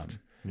big lift.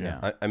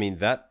 I mean,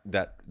 that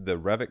the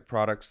Revit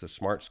products, the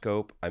Smart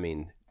Scope, I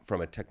mean,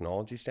 from a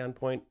technology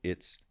standpoint,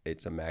 it's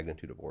a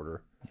magnitude of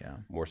order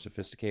more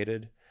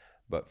sophisticated.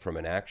 But from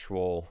an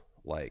actual,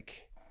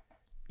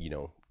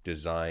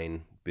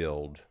 design,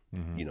 build,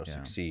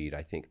 succeed,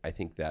 I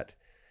think that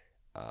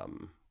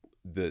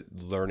the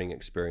learning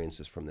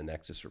experiences from the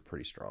Nexus are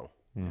pretty strong.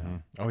 Mm-hmm.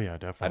 Oh yeah,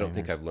 definitely. I don't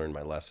think I've learned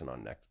my lesson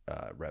on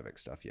Revit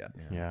stuff yet.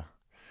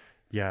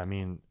 Yeah. I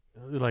mean,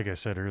 like I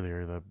said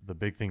earlier, the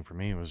big thing for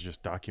me was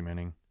just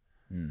documenting,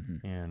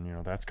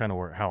 and that's kind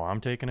of how I'm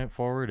taking it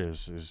forward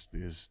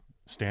is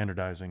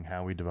standardizing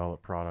how we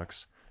develop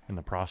products and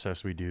the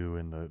process we do,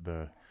 and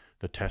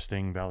the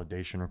testing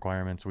validation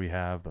requirements we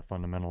have, the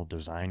fundamental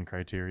design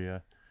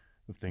criteria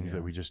of things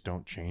that we just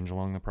don't change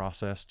along the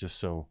process, just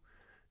so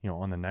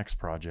on the next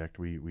project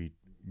we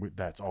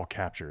that's all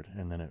captured,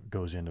 and then it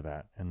goes into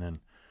that. And then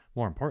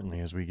more importantly,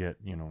 as we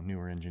get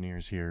newer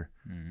engineers here,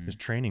 is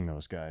training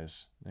those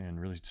guys and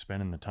really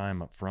spending the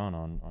time up front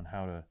on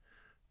how to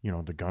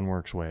the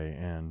Gunwerks way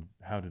and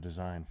how to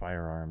design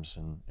firearms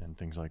and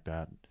things like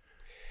that.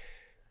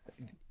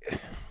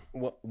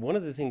 Well, one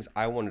of the things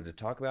I wanted to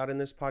talk about in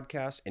this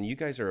podcast, and you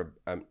guys are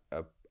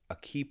a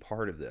key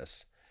part of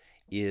this,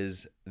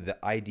 is the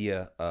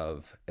idea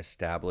of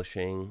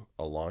establishing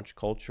a launch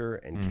culture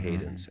and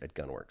cadence at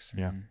Gunwerks.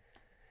 Yeah.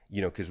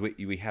 Because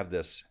we have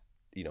this,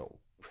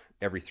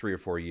 every 3 or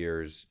 4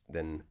 years,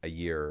 then a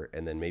year,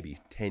 and then maybe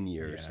 10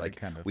 years.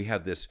 We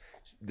have this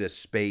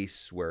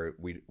space where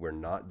we're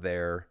not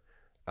there.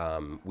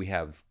 We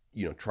have,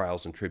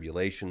 trials and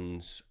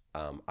tribulations.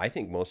 I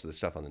think most of the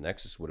stuff on the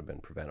Nexus would have been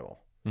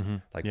preventable.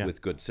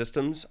 With good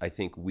systems, I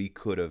think we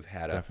could have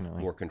had a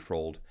more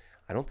controlled.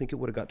 I don't think it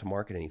would have got to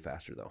market any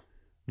faster though.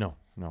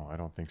 No, I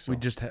don't think so. We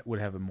just would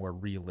have a more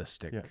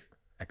realistic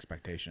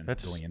expectation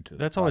going into it.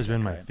 That's always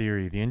been my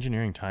theory. The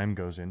engineering time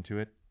goes into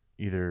it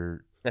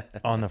either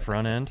on the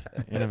front end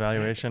in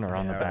evaluation or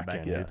on the back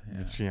end. Yeah.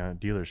 It's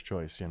dealer's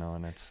choice,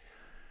 and it's.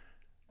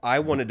 I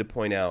wanted to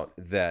point out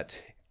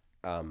that,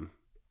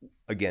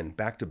 again,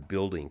 back to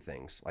building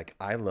things. Like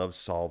I love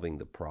solving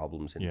the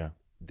problems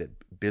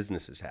that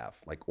businesses have,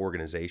 like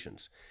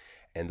organizations,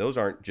 and those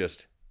aren't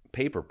just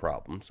paper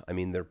problems. I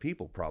mean, they're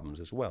people problems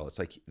as well. It's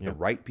like the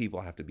right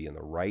people have to be in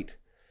the right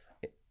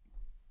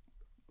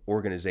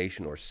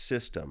organization or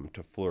system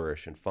to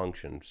flourish and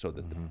function so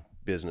that the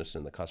business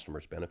and the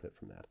customers benefit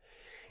from that.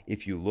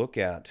 If you look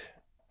at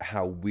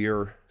how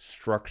we're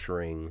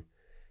structuring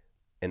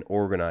and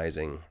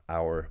organizing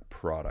our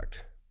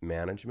product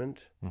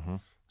management,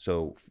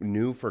 so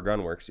new for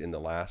Gunwerks in the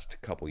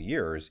last couple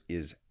years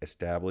is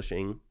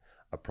establishing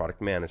a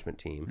product management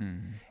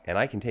team. And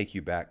I can take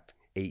you back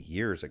 8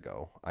 years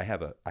ago. I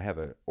have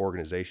an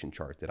organization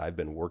chart that I've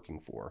been working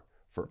for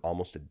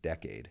almost a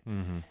decade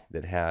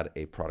that had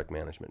a product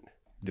management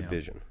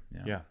division.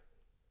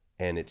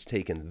 And it's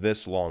taken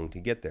this long to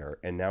get there.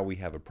 And now we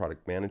have a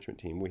product management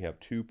team. We have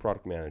 2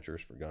 product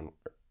managers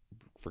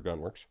for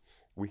Gunwerks.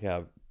 We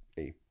have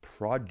a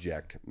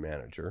project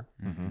manager.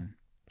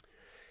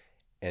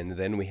 And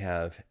then we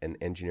have an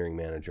engineering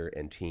manager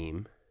and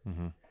team.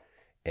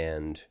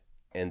 And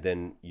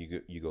then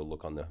you go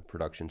look on the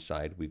production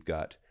side. We've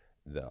got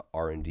the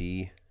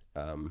R&D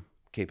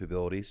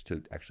capabilities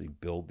to actually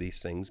build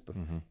these things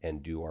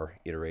and do our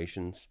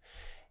iterations,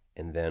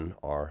 and then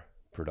our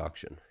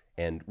production.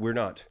 And we're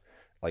not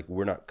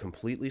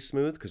completely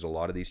smooth because a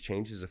lot of these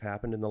changes have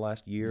happened in the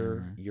last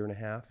year and a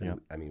half. And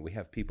I mean, we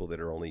have people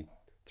that are only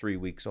 3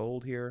 weeks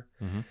old here.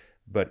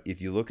 But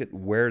if you look at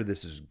where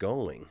this is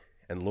going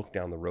and look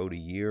down the road a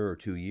year or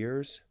 2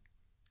 years,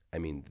 I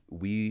mean,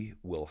 we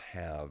will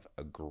have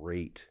a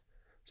great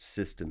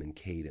system and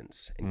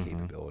cadence and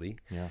capability.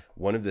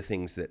 One of the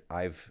things that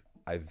I've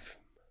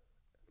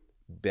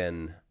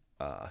been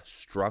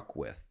struck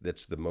with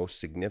that's the most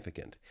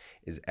significant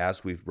is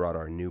as we've brought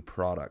our new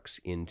products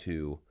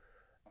into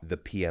the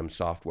PM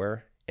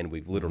software, and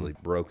we've literally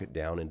broke it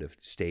down into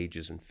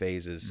stages and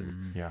phases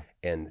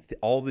and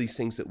all these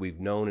things that we've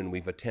known and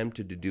we've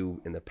attempted to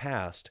do in the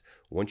past.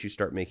 Once you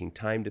start making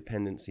time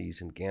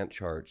dependencies and Gantt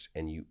charts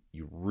and you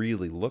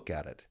really look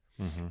at it,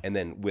 and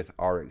then with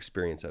our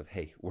experience of,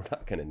 hey, we're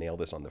not going to nail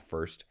this on the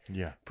first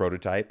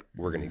prototype.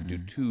 We're going to do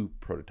 2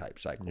 prototype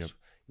cycles.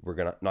 We're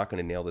not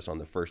going to nail this on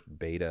the first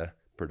beta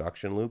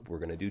production loop. We're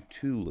going to do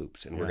 2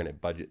 loops, and we're going to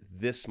budget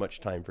this much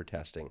time for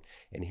testing.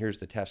 And here's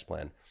the test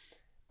plan.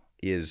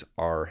 Is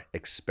our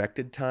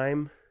expected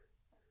time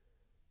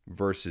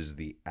versus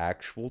the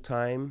actual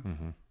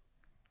time.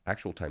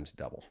 Actual time's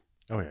double.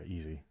 Oh yeah,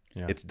 easy.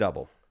 Yeah. It's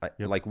double.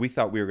 Like we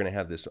thought we were going to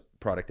have this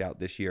product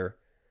out this year.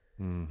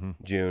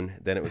 June,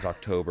 then it was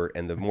October,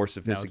 and the more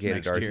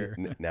sophisticated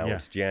now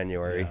it's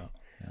January.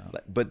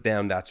 But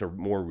then that's a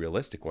more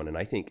realistic one. And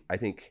I think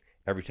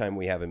every time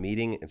we have a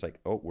meeting, it's like,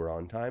 oh, we're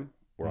on time,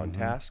 we're on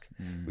task.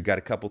 We got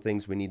a couple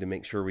things we need to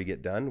make sure we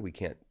get done. We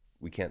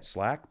can't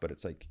slack, but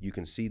it's like you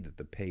can see that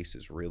the pace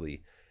is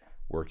really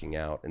working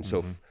out. And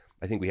so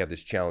I think we have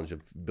this challenge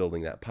of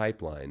building that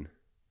pipeline,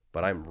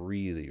 but I'm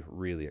really,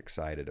 really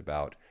excited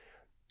about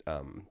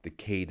the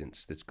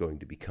cadence that's going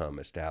to become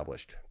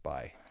established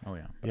by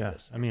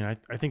this. I mean,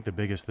 I think the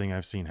biggest thing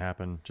I've seen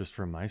happen just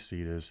from my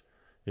seat is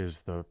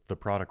the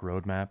product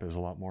roadmap is a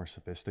lot more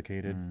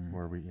sophisticated,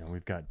 where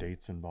we've got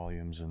dates and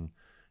volumes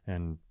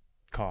and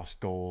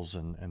cost goals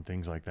and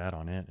things like that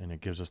on it, and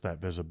it gives us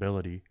that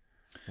visibility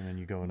And then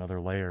you go another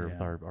layer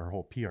with our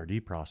whole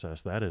PRD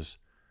process. That is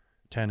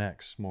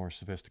 10x more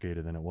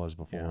sophisticated than it was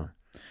before.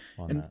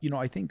 And you know,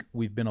 I think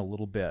we've been a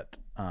little bit,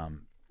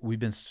 we've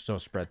been so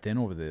spread thin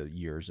over the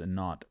years and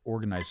not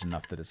organized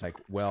enough that it's like,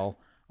 well,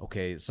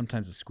 okay,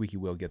 sometimes the squeaky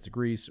wheel gets a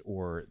grease,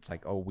 or it's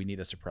like, oh, we need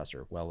a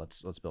suppressor. Well,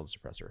 let's build a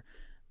suppressor.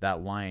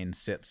 That line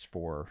sits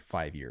for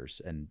 5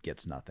 years and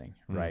gets nothing,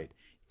 right?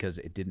 Because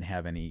it didn't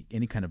have any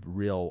kind of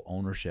real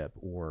ownership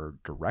or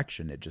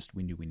direction. It just,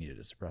 we knew we needed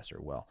a suppressor.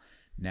 Well,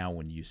 now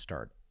when you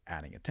start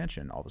adding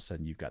attention, all of a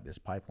sudden you've got this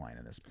pipeline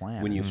and this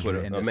plan. When you put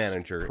a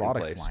manager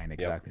product in place. line,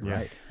 exactly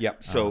right.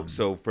 Yep.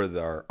 So for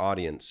our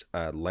audience,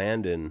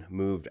 Landon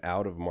moved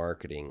out of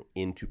marketing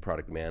into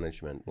product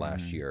management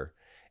last year,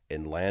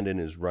 and Landon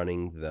is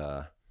running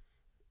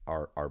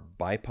our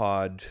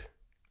bipod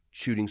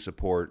shooting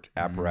support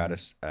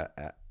apparatus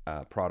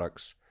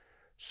products,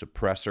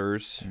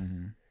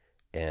 suppressors,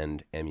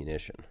 and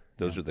ammunition.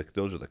 Those are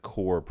the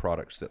core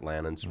products that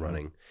Landon's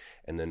running,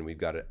 and then we've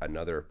got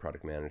another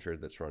product manager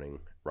that's running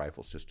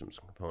rifle systems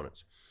and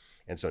components.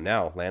 And so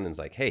now Landon's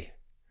like, hey,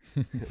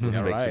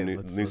 let's make some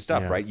new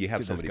stuff, right? You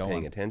have somebody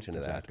paying attention to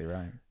that. Exactly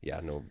right.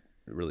 Yeah, no,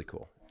 really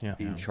cool. Yeah.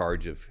 In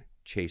charge of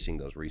chasing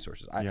those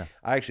resources. I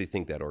actually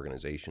think that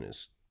organization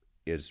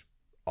is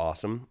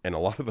awesome, and a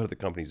lot of other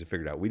companies have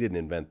figured out we didn't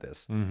invent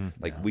this.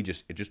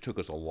 It just took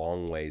us a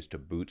long ways to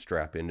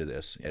bootstrap into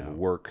this and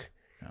work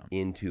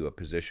into a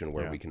position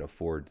where we can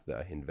afford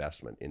the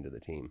investment into the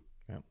team.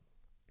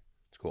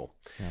 It's cool.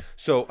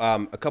 So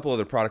a couple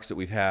other products that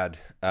we've had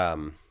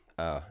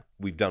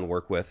we've done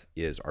work with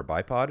is our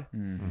bipod,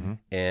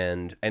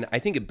 and I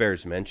think it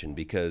bears mention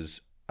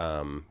because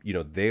you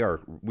know,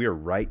 we are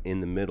right in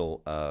the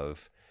middle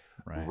of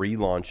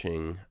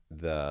relaunching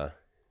the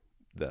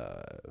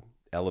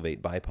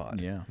Elevate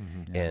bipod.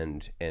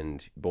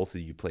 And both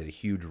of you played a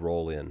huge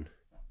role in,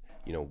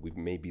 you know, we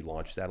maybe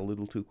launched that a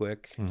little too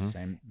quick.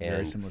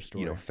 Very similar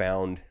story. You know,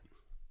 found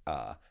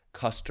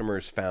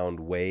customers found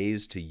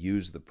ways to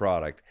use the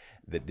product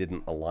that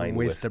didn't align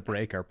ways with to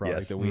break our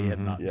product that we had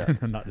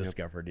not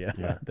discovered yet.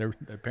 They're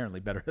apparently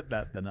better at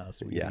that than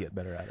us. We need to get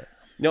better at it.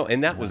 No,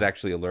 and that was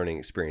actually a learning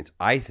experience.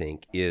 I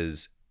think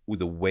is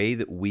the way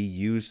that we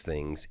use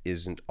things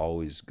isn't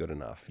always good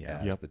enough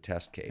as the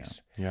test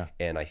case.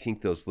 And I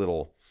think those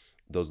little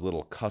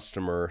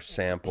customer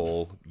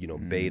sample, you know,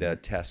 beta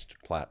test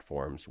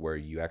platforms where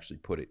you actually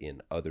put it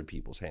in other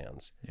people's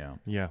hands.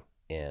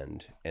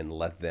 And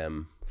let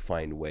them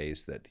find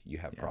ways that you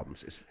have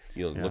problems. It's,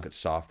 you know, look at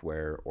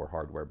software or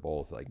hardware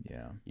both. Like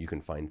you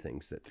can find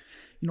things that,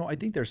 you know, I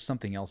think there's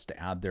something else to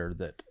add there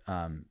that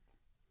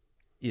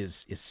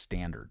is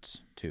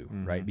standards too,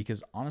 right?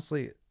 Because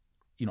honestly,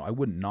 you know, I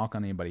wouldn't knock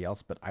on anybody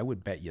else, but I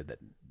would bet you that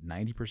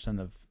 90%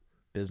 of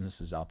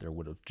businesses out there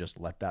would have just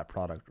let that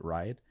product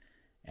ride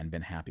and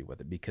been happy with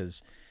it,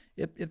 because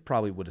it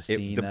probably would have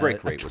seen the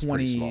break rate was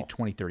pretty small.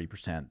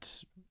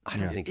 20-30%. I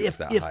don't think it was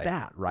that if high.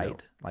 that, right? No.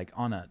 Like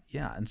on a,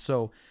 and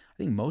so I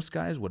think most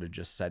guys would have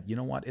just said, you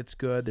know what, it's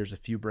good. There's a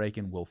few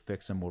break-in, we'll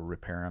fix them, we'll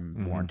repair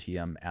them, warranty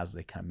them as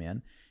they come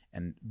in.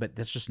 But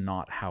that's just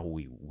not how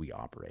we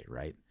operate,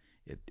 right?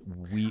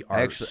 We are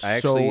I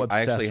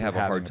actually have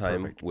a hard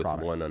time with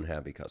one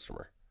unhappy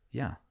customer.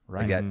 Yeah,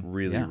 right. Like that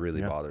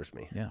really bothers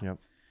me. Yeah.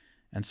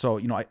 And so,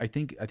 you know, I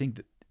think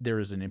that there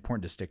is an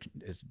important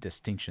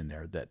distinction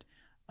there that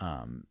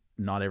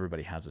not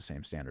everybody has the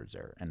same standards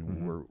there,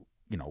 and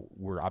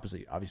we're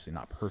obviously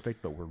not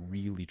perfect, but we're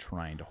really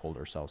trying to hold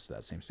ourselves to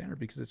that same standard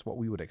because it's what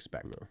we would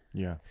expect.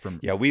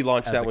 We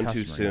launched that one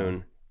too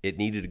soon. It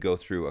needed to go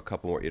through a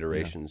couple more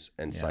iterations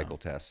and cycle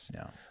tests.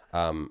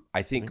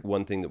 I think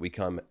one thing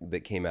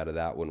that came out of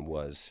that one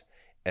was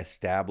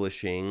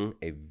establishing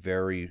a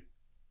very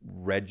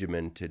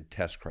regimented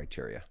test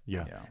criteria.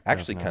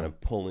 Actually kind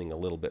of pulling a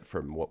little bit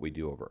from what we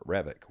do over at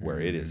Revic, where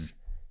it is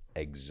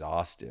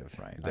exhaustive.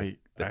 I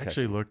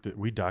actually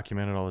we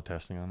documented all the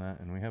testing on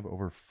that, and we have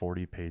over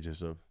 40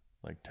 pages of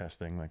like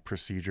testing, like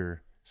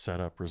procedure,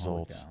 setup,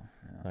 results,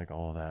 like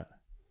all of that.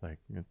 Like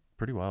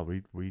pretty wild.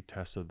 We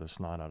tested the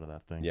snot out of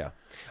that thing.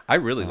 I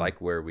really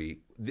like where we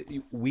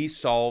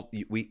solved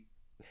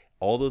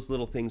all those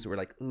little things that were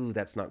like, ooh,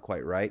 that's not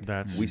quite right.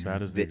 That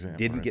is the example.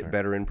 Didn't get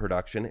better in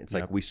production. It's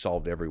like we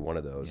solved every one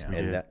of those,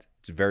 and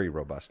it's very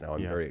robust now.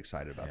 I'm very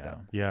excited about that.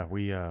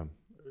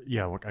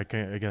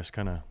 I guess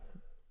kind of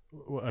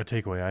a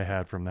takeaway I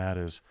had from that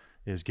is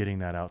getting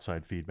that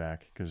outside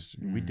feedback, because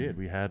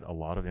we had a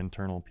lot of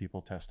internal people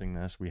testing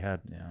this. We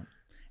had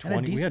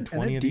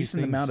 20 a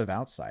decent amount of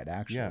outside,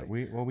 actually.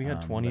 We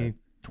had 20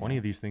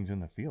 of these things in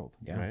the field,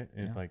 right?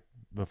 Like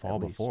the fall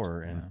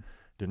before, and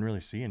didn't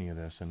really see any of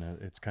this. And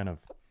it's kind of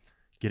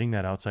getting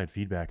that outside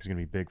feedback is going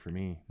to be big for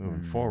me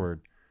moving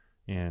forward.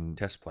 And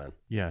test plan.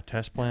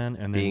 Test plan,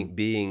 and then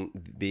being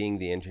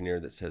the engineer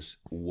that says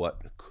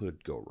what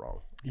could go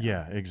wrong.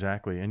 Yeah,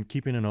 exactly. And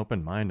keeping an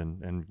open mind,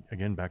 and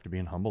again, back to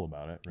being humble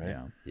about it, right?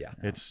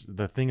 It's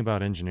the thing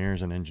about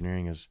engineers and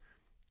engineering is,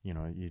 you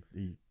know,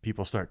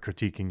 people start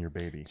critiquing your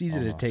baby. It's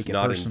easy to take it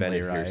not personally,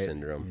 invented right? here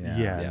syndrome.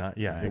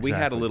 Exactly. We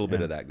had a little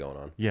bit of that going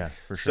on. Yeah,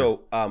 for sure.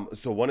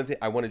 So one of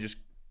the I want to just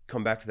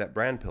come back to that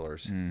brand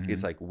pillars.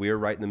 It's like we're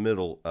right in the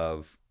middle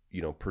of,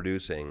 you know,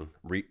 producing,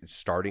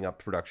 starting up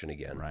production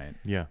again. Right.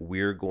 Yeah.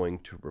 We're going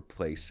to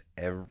replace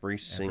every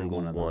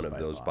single one of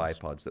those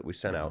bipods that we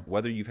sent out,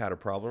 whether you've had a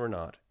problem or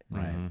not.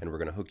 Right. And we're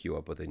going to hook you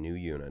up with a new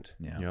unit.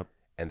 Yeah. Yep.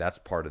 And that's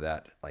part of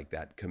that, like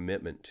that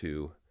commitment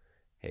to,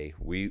 hey,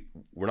 we're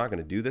not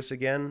going to do this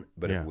again,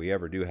 but if we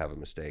ever do have a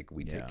mistake,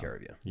 we take care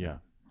of you. Yeah.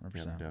 100%.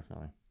 Yeah,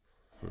 definitely.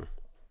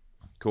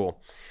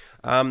 Cool.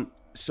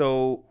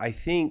 So I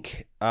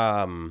think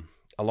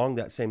along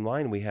that same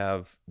line, we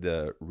have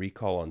the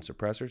recall on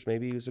suppressors.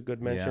 Maybe is a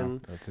good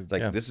mention. It's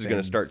like this is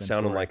going to start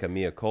sounding like a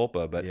mea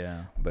culpa,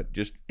 but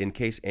just in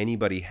case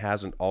anybody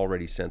hasn't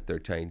already sent their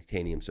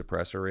titanium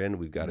suppressor in,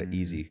 we've got an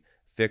easy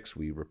fix.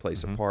 We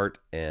replace a part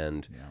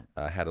and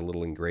had a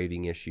little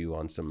engraving issue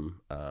on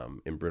some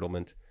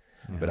embrittlement.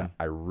 But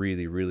I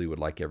really, really would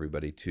like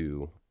everybody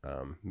to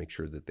make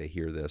sure that they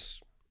hear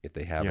this. If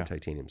they have a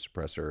titanium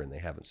suppressor and they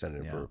haven't sent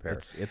it in for repair,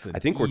 it's I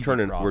think we're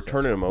turning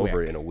them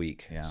over in a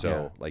week. Yeah.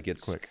 So like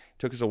it's quick.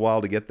 Took us a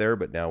while to get there,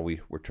 but now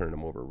we're turning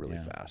them over really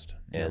fast.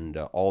 And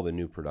all the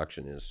new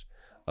production is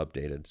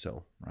updated,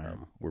 so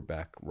we're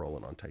back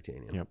rolling on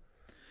titanium. Yep.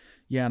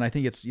 Yeah, and I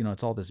think it's, you know,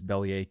 it's all this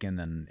belly aching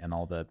and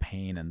all the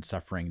pain and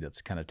suffering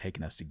that's kind of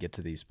taken us to get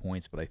to these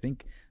points. But I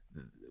think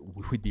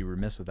we'd be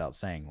remiss without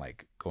saying,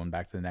 like, going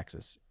back to the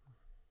Nexus,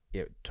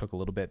 it took a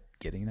little bit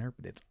getting there,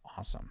 but it's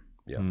awesome.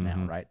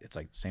 Now, right? It's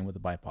like the same with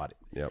the bipod.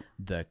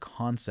 The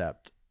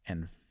concept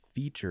and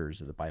features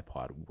of the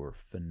bipod were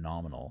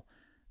phenomenal.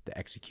 The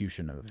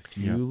execution of a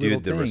few little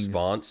Dude, the things,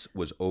 response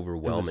was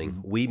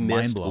overwhelming. We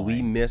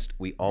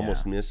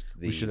almost missed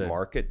the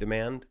market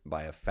demand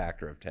by a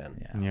factor of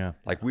 10. Yeah.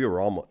 Like we're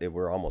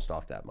almost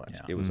off that much.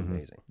 It was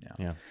amazing.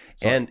 Yeah.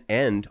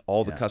 And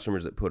all the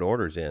customers that put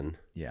orders in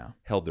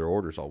held their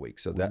orders all week.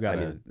 So that, I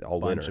mean, all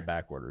bunch winter. of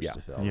back orders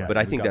to fill. Yeah. But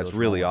I think that's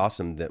really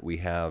awesome that we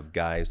have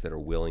guys that are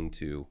willing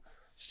to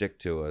stick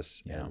to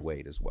us and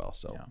wait as well.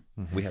 So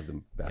we have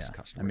the best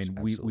customers.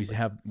 I mean,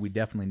 we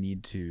definitely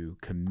need to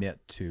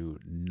commit to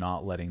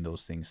not letting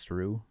those things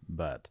through,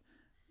 but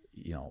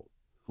you know,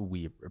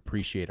 we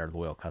appreciate our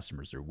loyal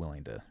customers. They're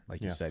willing to,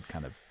 like you said,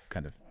 kind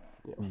of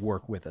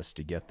work with us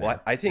to get there.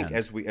 Well, I think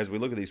as we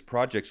look at these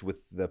projects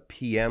with the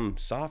PM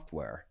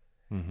software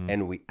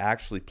and we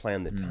actually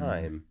plan the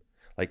time,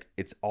 like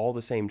it's all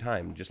the same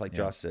time, just like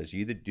Josh says, you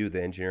either do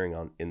the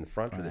engineering in the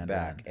front or the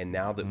back. And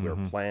now that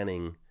we're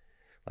planning,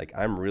 like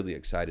I'm really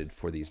excited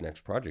for these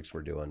next projects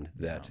we're doing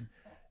that,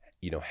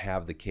 you know,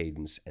 have the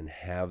cadence and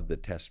have the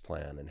test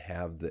plan and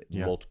have the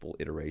multiple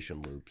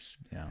iteration loops.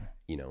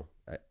 You know,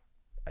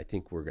 I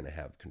think we're going to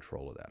have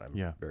control of that.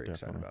 I'm very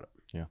excited about it.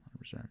 Yeah.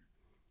 100%.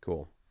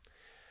 Cool.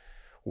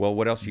 Well,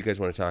 what else do you guys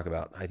want to talk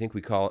about? I think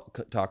we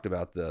talked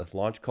about the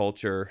launch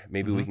culture.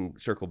 Maybe we can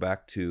circle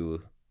back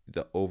to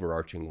the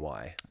overarching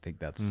why. I think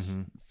that's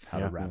how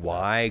to wrap it up.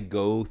 Why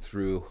go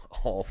through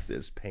all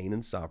this pain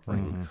and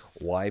suffering?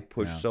 Why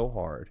push so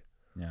hard?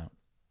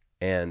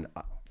 And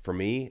for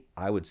me,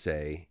 I would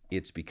say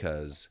it's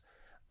because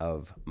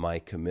of my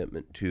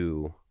commitment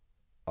to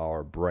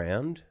our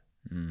brand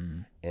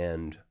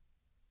and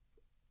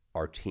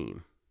our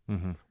team.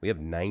 We have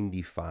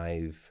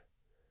 95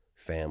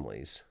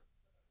 families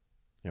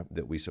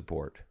that we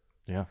support.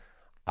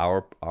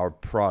 Our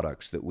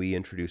products that we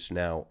introduce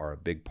now are a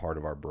big part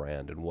of our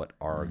brand and what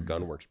our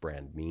Gunwerks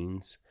brand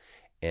means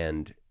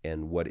and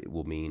what it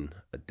will mean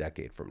a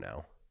decade from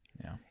now.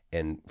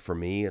 And for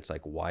me, it's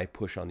like, why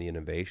push on the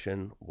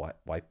innovation?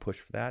 Why push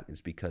for that?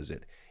 It's because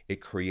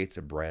it creates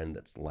a brand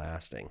that's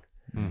lasting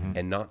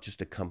and not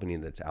just a company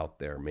that's out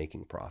there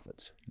making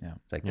profits.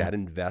 It's like that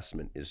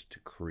investment is to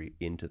create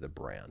into the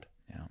brand.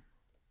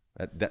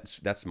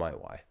 That's my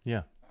why.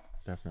 Yeah,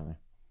 definitely.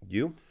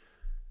 You?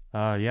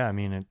 Yeah, I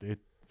mean, it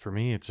for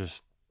me, it's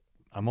just,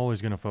 I'm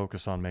always going to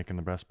focus on making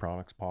the best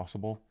products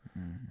possible.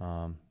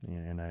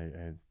 And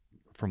I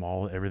from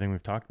everything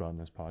we've talked about in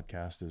this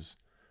podcast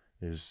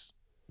is,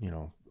 you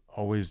know,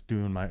 always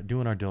doing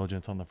our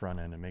diligence on the front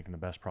end and making the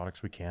best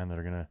products we can that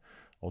are going to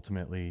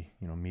ultimately,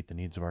 you know, meet the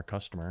needs of our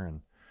customer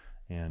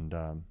and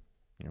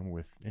you know,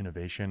 with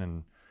innovation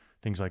and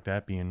things like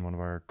that being one of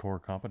our core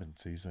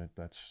competencies,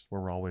 that's where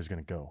we're always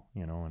going to go,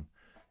 you know,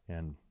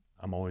 and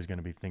I'm always going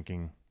to be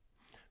thinking,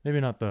 maybe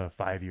not the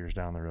 5 years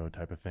down the road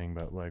type of thing,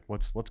 but like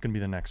what's going to be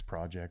the next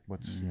project,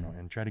 you know,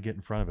 and try to get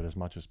in front of it as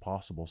much as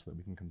possible so that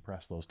we can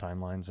compress those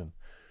timelines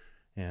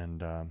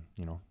and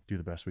you know, do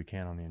the best we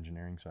can on the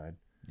engineering side.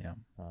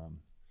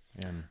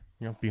 And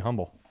you know, be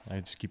humble. I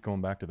just keep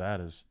going back to that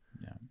is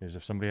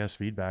if somebody has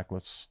feedback,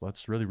 let's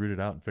really root it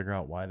out and figure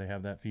out why they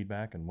have that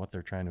feedback and what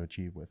they're trying to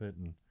achieve with it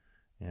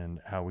and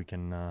how we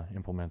can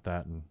implement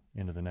that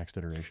into the next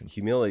iteration.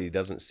 Humility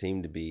doesn't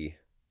seem to be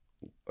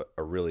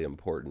a really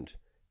important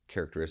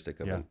characteristic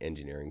of an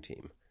engineering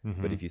team.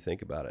 But if you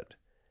think about it,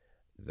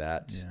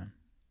 that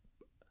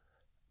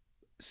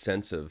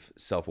sense of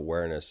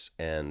self-awareness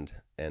and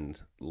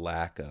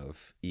lack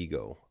of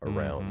ego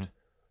around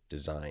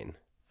design,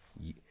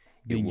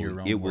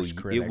 it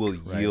will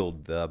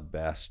yield the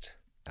best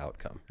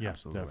outcome. Yeah,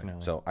 absolutely.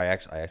 Definitely. So I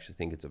actually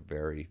think it's a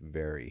very,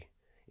 very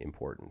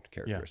important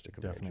characteristic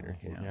of an engineer.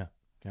 Definitely. Yeah.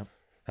 Yep.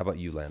 How about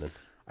you, Landon?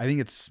 I think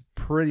it's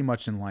pretty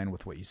much in line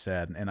with what you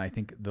said. And I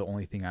think the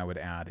only thing I would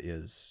add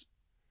is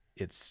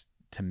it's,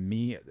 to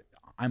me,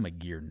 I'm a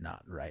gear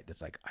nut, right?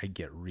 It's like I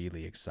get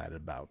really excited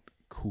about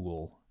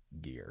cool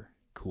gear,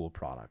 cool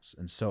products.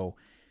 And so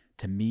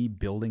to me,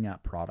 building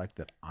that product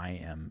that I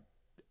am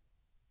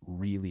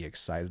really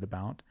excited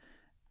about,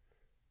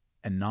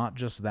 and not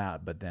just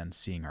that, but then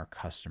seeing our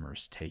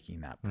customers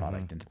taking that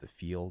product into the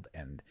field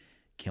and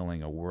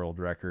killing a world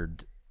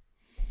record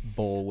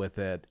bull with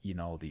it, you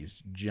know,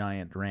 these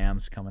giant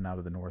rams coming out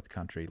of the North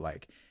Country,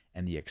 like,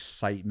 and the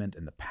excitement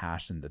and the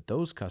passion that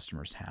those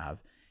customers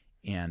have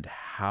and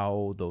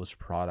how those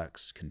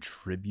products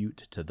contribute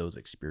to those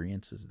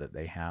experiences that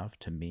they have.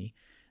 To me,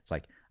 it's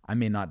like, I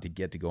may not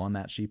get to go on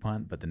that sheep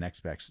hunt, but the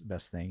next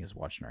best thing is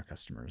watching our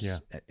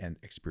customers and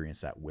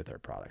experience that with our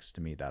products.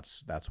 To me,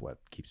 that's what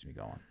keeps me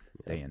going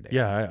day in, day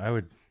out. I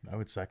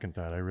would second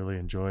that. I really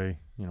enjoy,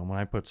 you know, when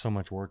I put so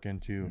much work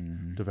into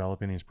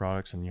developing these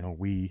products, and, you know,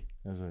 we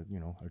as a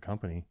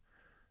company,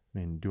 I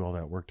mean, do all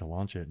that work to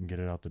launch it and get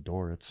it out the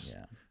door. It's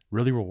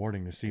really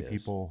rewarding to see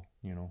people,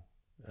 you know,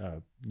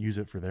 use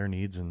it for their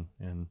needs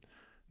and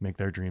make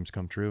their dreams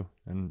come true.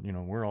 And, you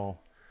know,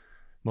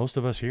 most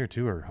of us here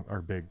too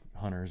are big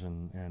hunters,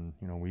 and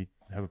you know, we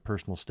have a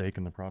personal stake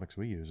in the products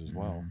we use as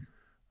well.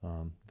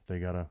 They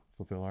got to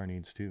fulfill our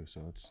needs too.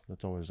 So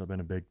that's always, I've been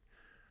a big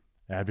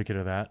advocate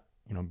of that,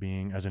 you know,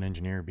 being, as an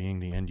engineer, being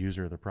the end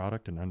user of the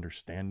product and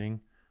understanding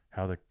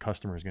how the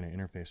customer is going to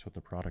interface with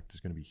the product is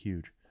going to be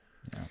huge.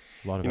 Yeah.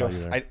 A lot of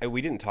value there.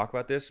 We didn't talk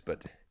about this,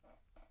 but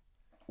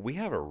we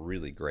have a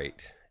really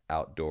great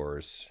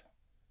outdoors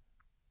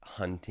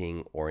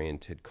hunting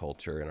oriented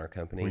culture in our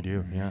company. We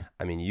do. Yeah.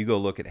 I mean, you go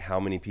look at how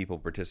many people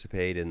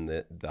participate in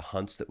the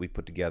hunts that we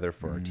put together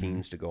for our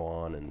teams to go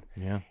on,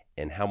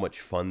 and how much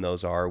fun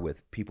those are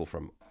with people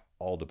from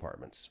all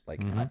departments.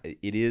 Like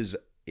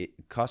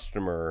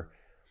customer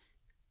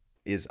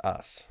is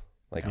us.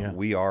 Like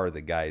we are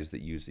the guys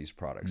that use these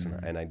products.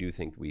 And I do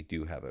think we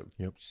do have a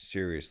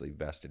seriously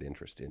vested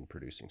interest in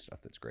producing stuff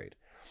that's great.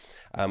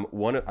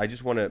 I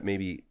just want to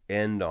maybe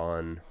end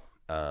on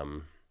a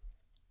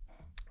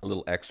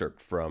little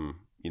excerpt from,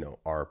 you know,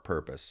 our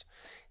purpose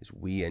is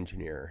we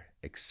engineer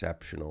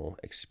exceptional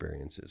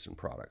experiences and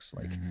products.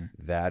 Like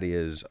that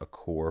is a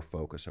core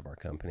focus of our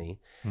company,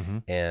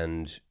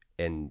 and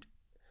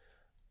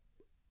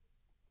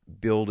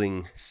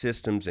building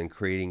systems and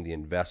creating the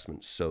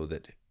investments so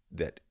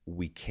that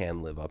we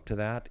can live up to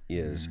that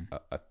is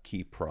a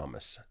key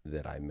promise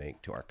that I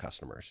make to our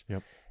customers.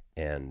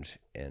 And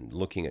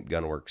looking at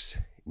Gunwerks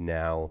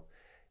now,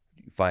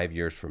 5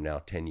 years from now,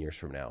 10 years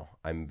from now,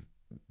 I'm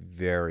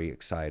very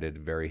excited,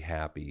 very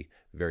happy,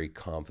 very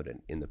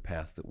confident in the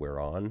path that we're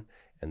on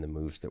and the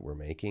moves that we're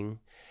making.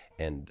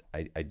 And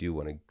I do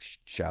want to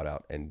shout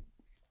out and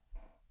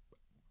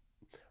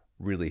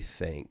really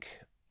thank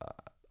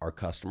our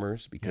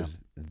customers, because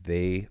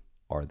they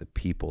are the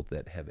people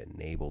that have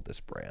enabled this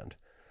brand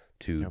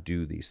to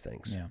do these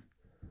things.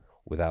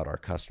 Without our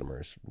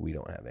customers, we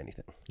don't have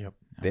anything.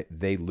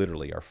 They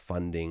literally are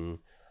funding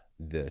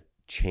the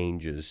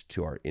changes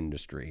to our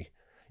industry,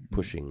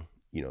 pushing,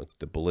 you know,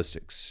 the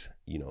ballistics,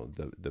 you know,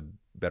 the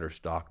better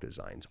stock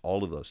designs,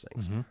 all of those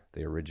things,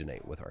 they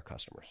originate with our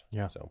customers.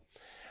 So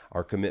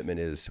our commitment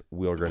is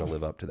we're going to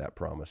live up to that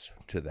promise,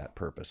 to that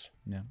purpose.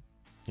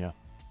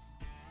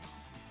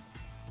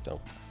 So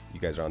you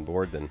guys are on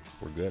board, then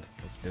we're good.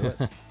 Let's do it.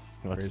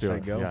 Let's do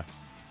it. Go. Yeah.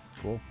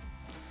 Cool.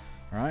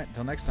 All right.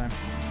 Until next time.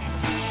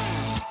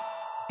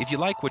 If you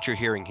like what you're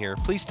hearing here,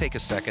 please take a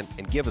second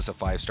and give us a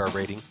 5-star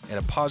rating and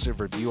a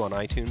positive review on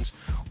iTunes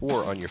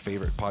or on your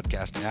favorite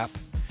podcast app.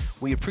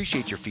 We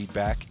appreciate your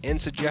feedback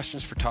and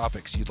suggestions for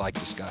topics you'd like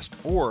discussed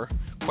or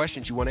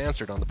questions you want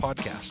answered on the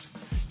podcast.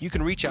 You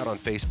can reach out on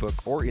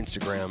Facebook or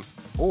Instagram,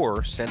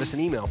 or send us an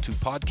email to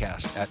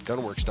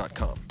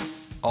podcast@gunwerks.com.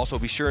 Also,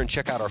 be sure and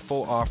check out our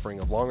full offering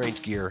of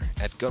long-range gear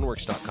at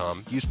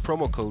gunwerks.com. Use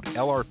promo code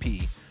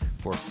LRP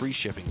for free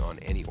shipping on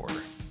any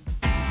order.